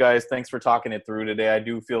appreciate you guys. Thanks for talking it through today. I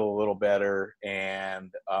do feel a little better,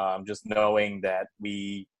 and just knowing that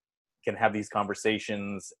we can have these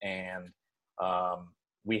conversations, and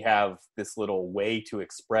we have this little way to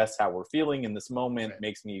express how we're feeling in this moment. Right.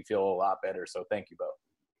 Makes me feel a lot better. So thank you both.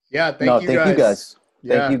 Yeah, thank you guys.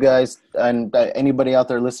 Thank you guys. And anybody out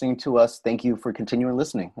there listening to us, thank you for continuing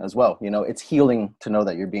listening as well. You know, it's healing to know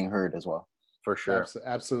that you're being heard as well. For sure.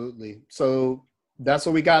 Absolutely. So that's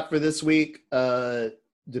what we got for this week.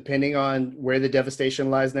 Depending on where the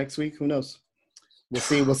devastation lies next week, who knows? We'll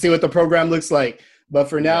see. We'll see what the program looks like. But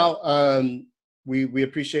for now, we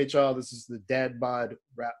appreciate y'all. This is the Dad Bod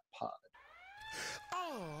Rap Pod.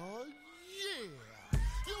 Oh, yeah.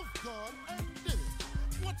 You've gone and did it.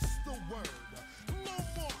 What's the word? No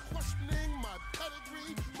more questioning my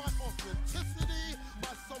pedigree, my authenticity,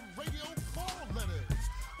 by some radio call letters.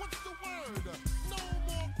 What's the word? No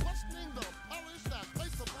more questioning the polish that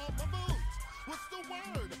place upon my boots. What's the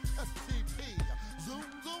word? STP. Zoom,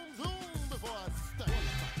 zoom, zoom before I step. 1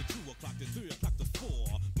 o'clock to 2 o'clock to 3 o'clock to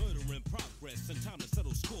 4. Murder in progress and time to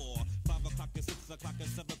settle score. 5 o'clock and 6 o'clock and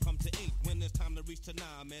 7 come to 8. When it's time to reach to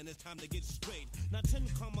 9, man, it's time to get straight. Now 10,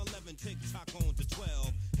 11, tick-tock on to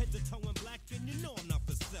 12. Head to toe and black and you know I'm not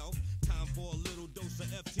for self. Time for a little dose of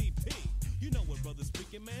FTP. You know what brother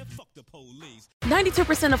speaking, man, fuck the police.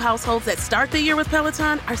 92% of households that start the year with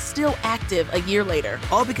Peloton are still active a year later.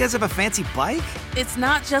 All because of a fancy bike? It's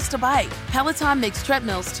not just a bike. Peloton makes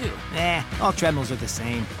treadmills too. All treadmills are the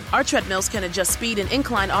same. Our treadmills can adjust speed and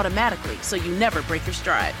incline automatically, so you never break your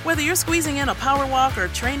stride. Whether you're squeezing in a power walk or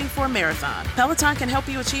training for a marathon, Peloton can help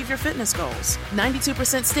you achieve your fitness goals.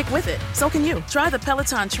 92% stick with it, so can you. Try the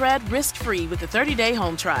Peloton Tread risk-free with a 30-day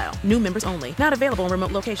home trial. New members only. Not available in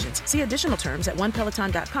remote locations. See additional terms at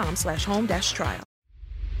onepeloton.com/home-trial.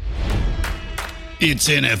 It's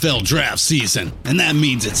NFL draft season, and that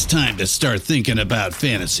means it's time to start thinking about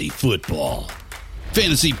fantasy football.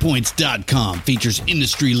 FantasyPoints.com features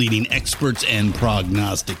industry-leading experts and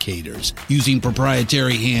prognosticators using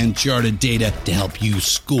proprietary hand-charted data to help you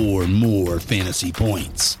score more fantasy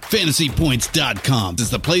points. FantasyPoints.com is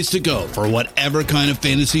the place to go for whatever kind of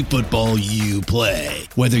fantasy football you play.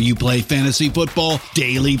 Whether you play fantasy football,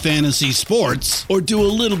 daily fantasy sports, or do a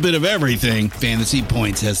little bit of everything, Fantasy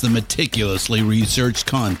Points has the meticulously researched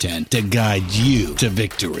content to guide you to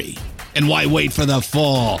victory. And why wait for the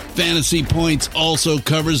fall? Fantasy Points also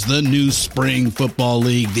covers the new spring football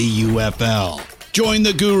league, the UFL. Join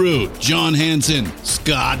the guru, John Hansen,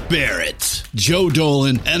 Scott Barrett, Joe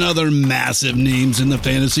Dolan, and other massive names in the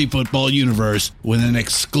fantasy football universe with an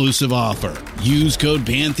exclusive offer. Use code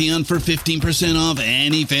Pantheon for 15% off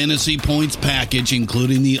any Fantasy Points package,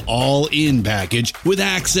 including the all-in package, with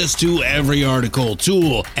access to every article,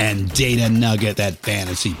 tool, and data nugget that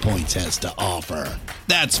Fantasy Points has to offer.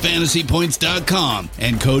 That's FantasyPoints.com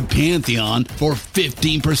and code Pantheon for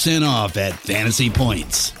 15% off at Fantasy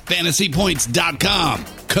Points. FantasyPoints.com,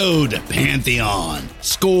 code Pantheon.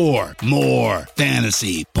 Score more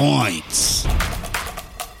fantasy points.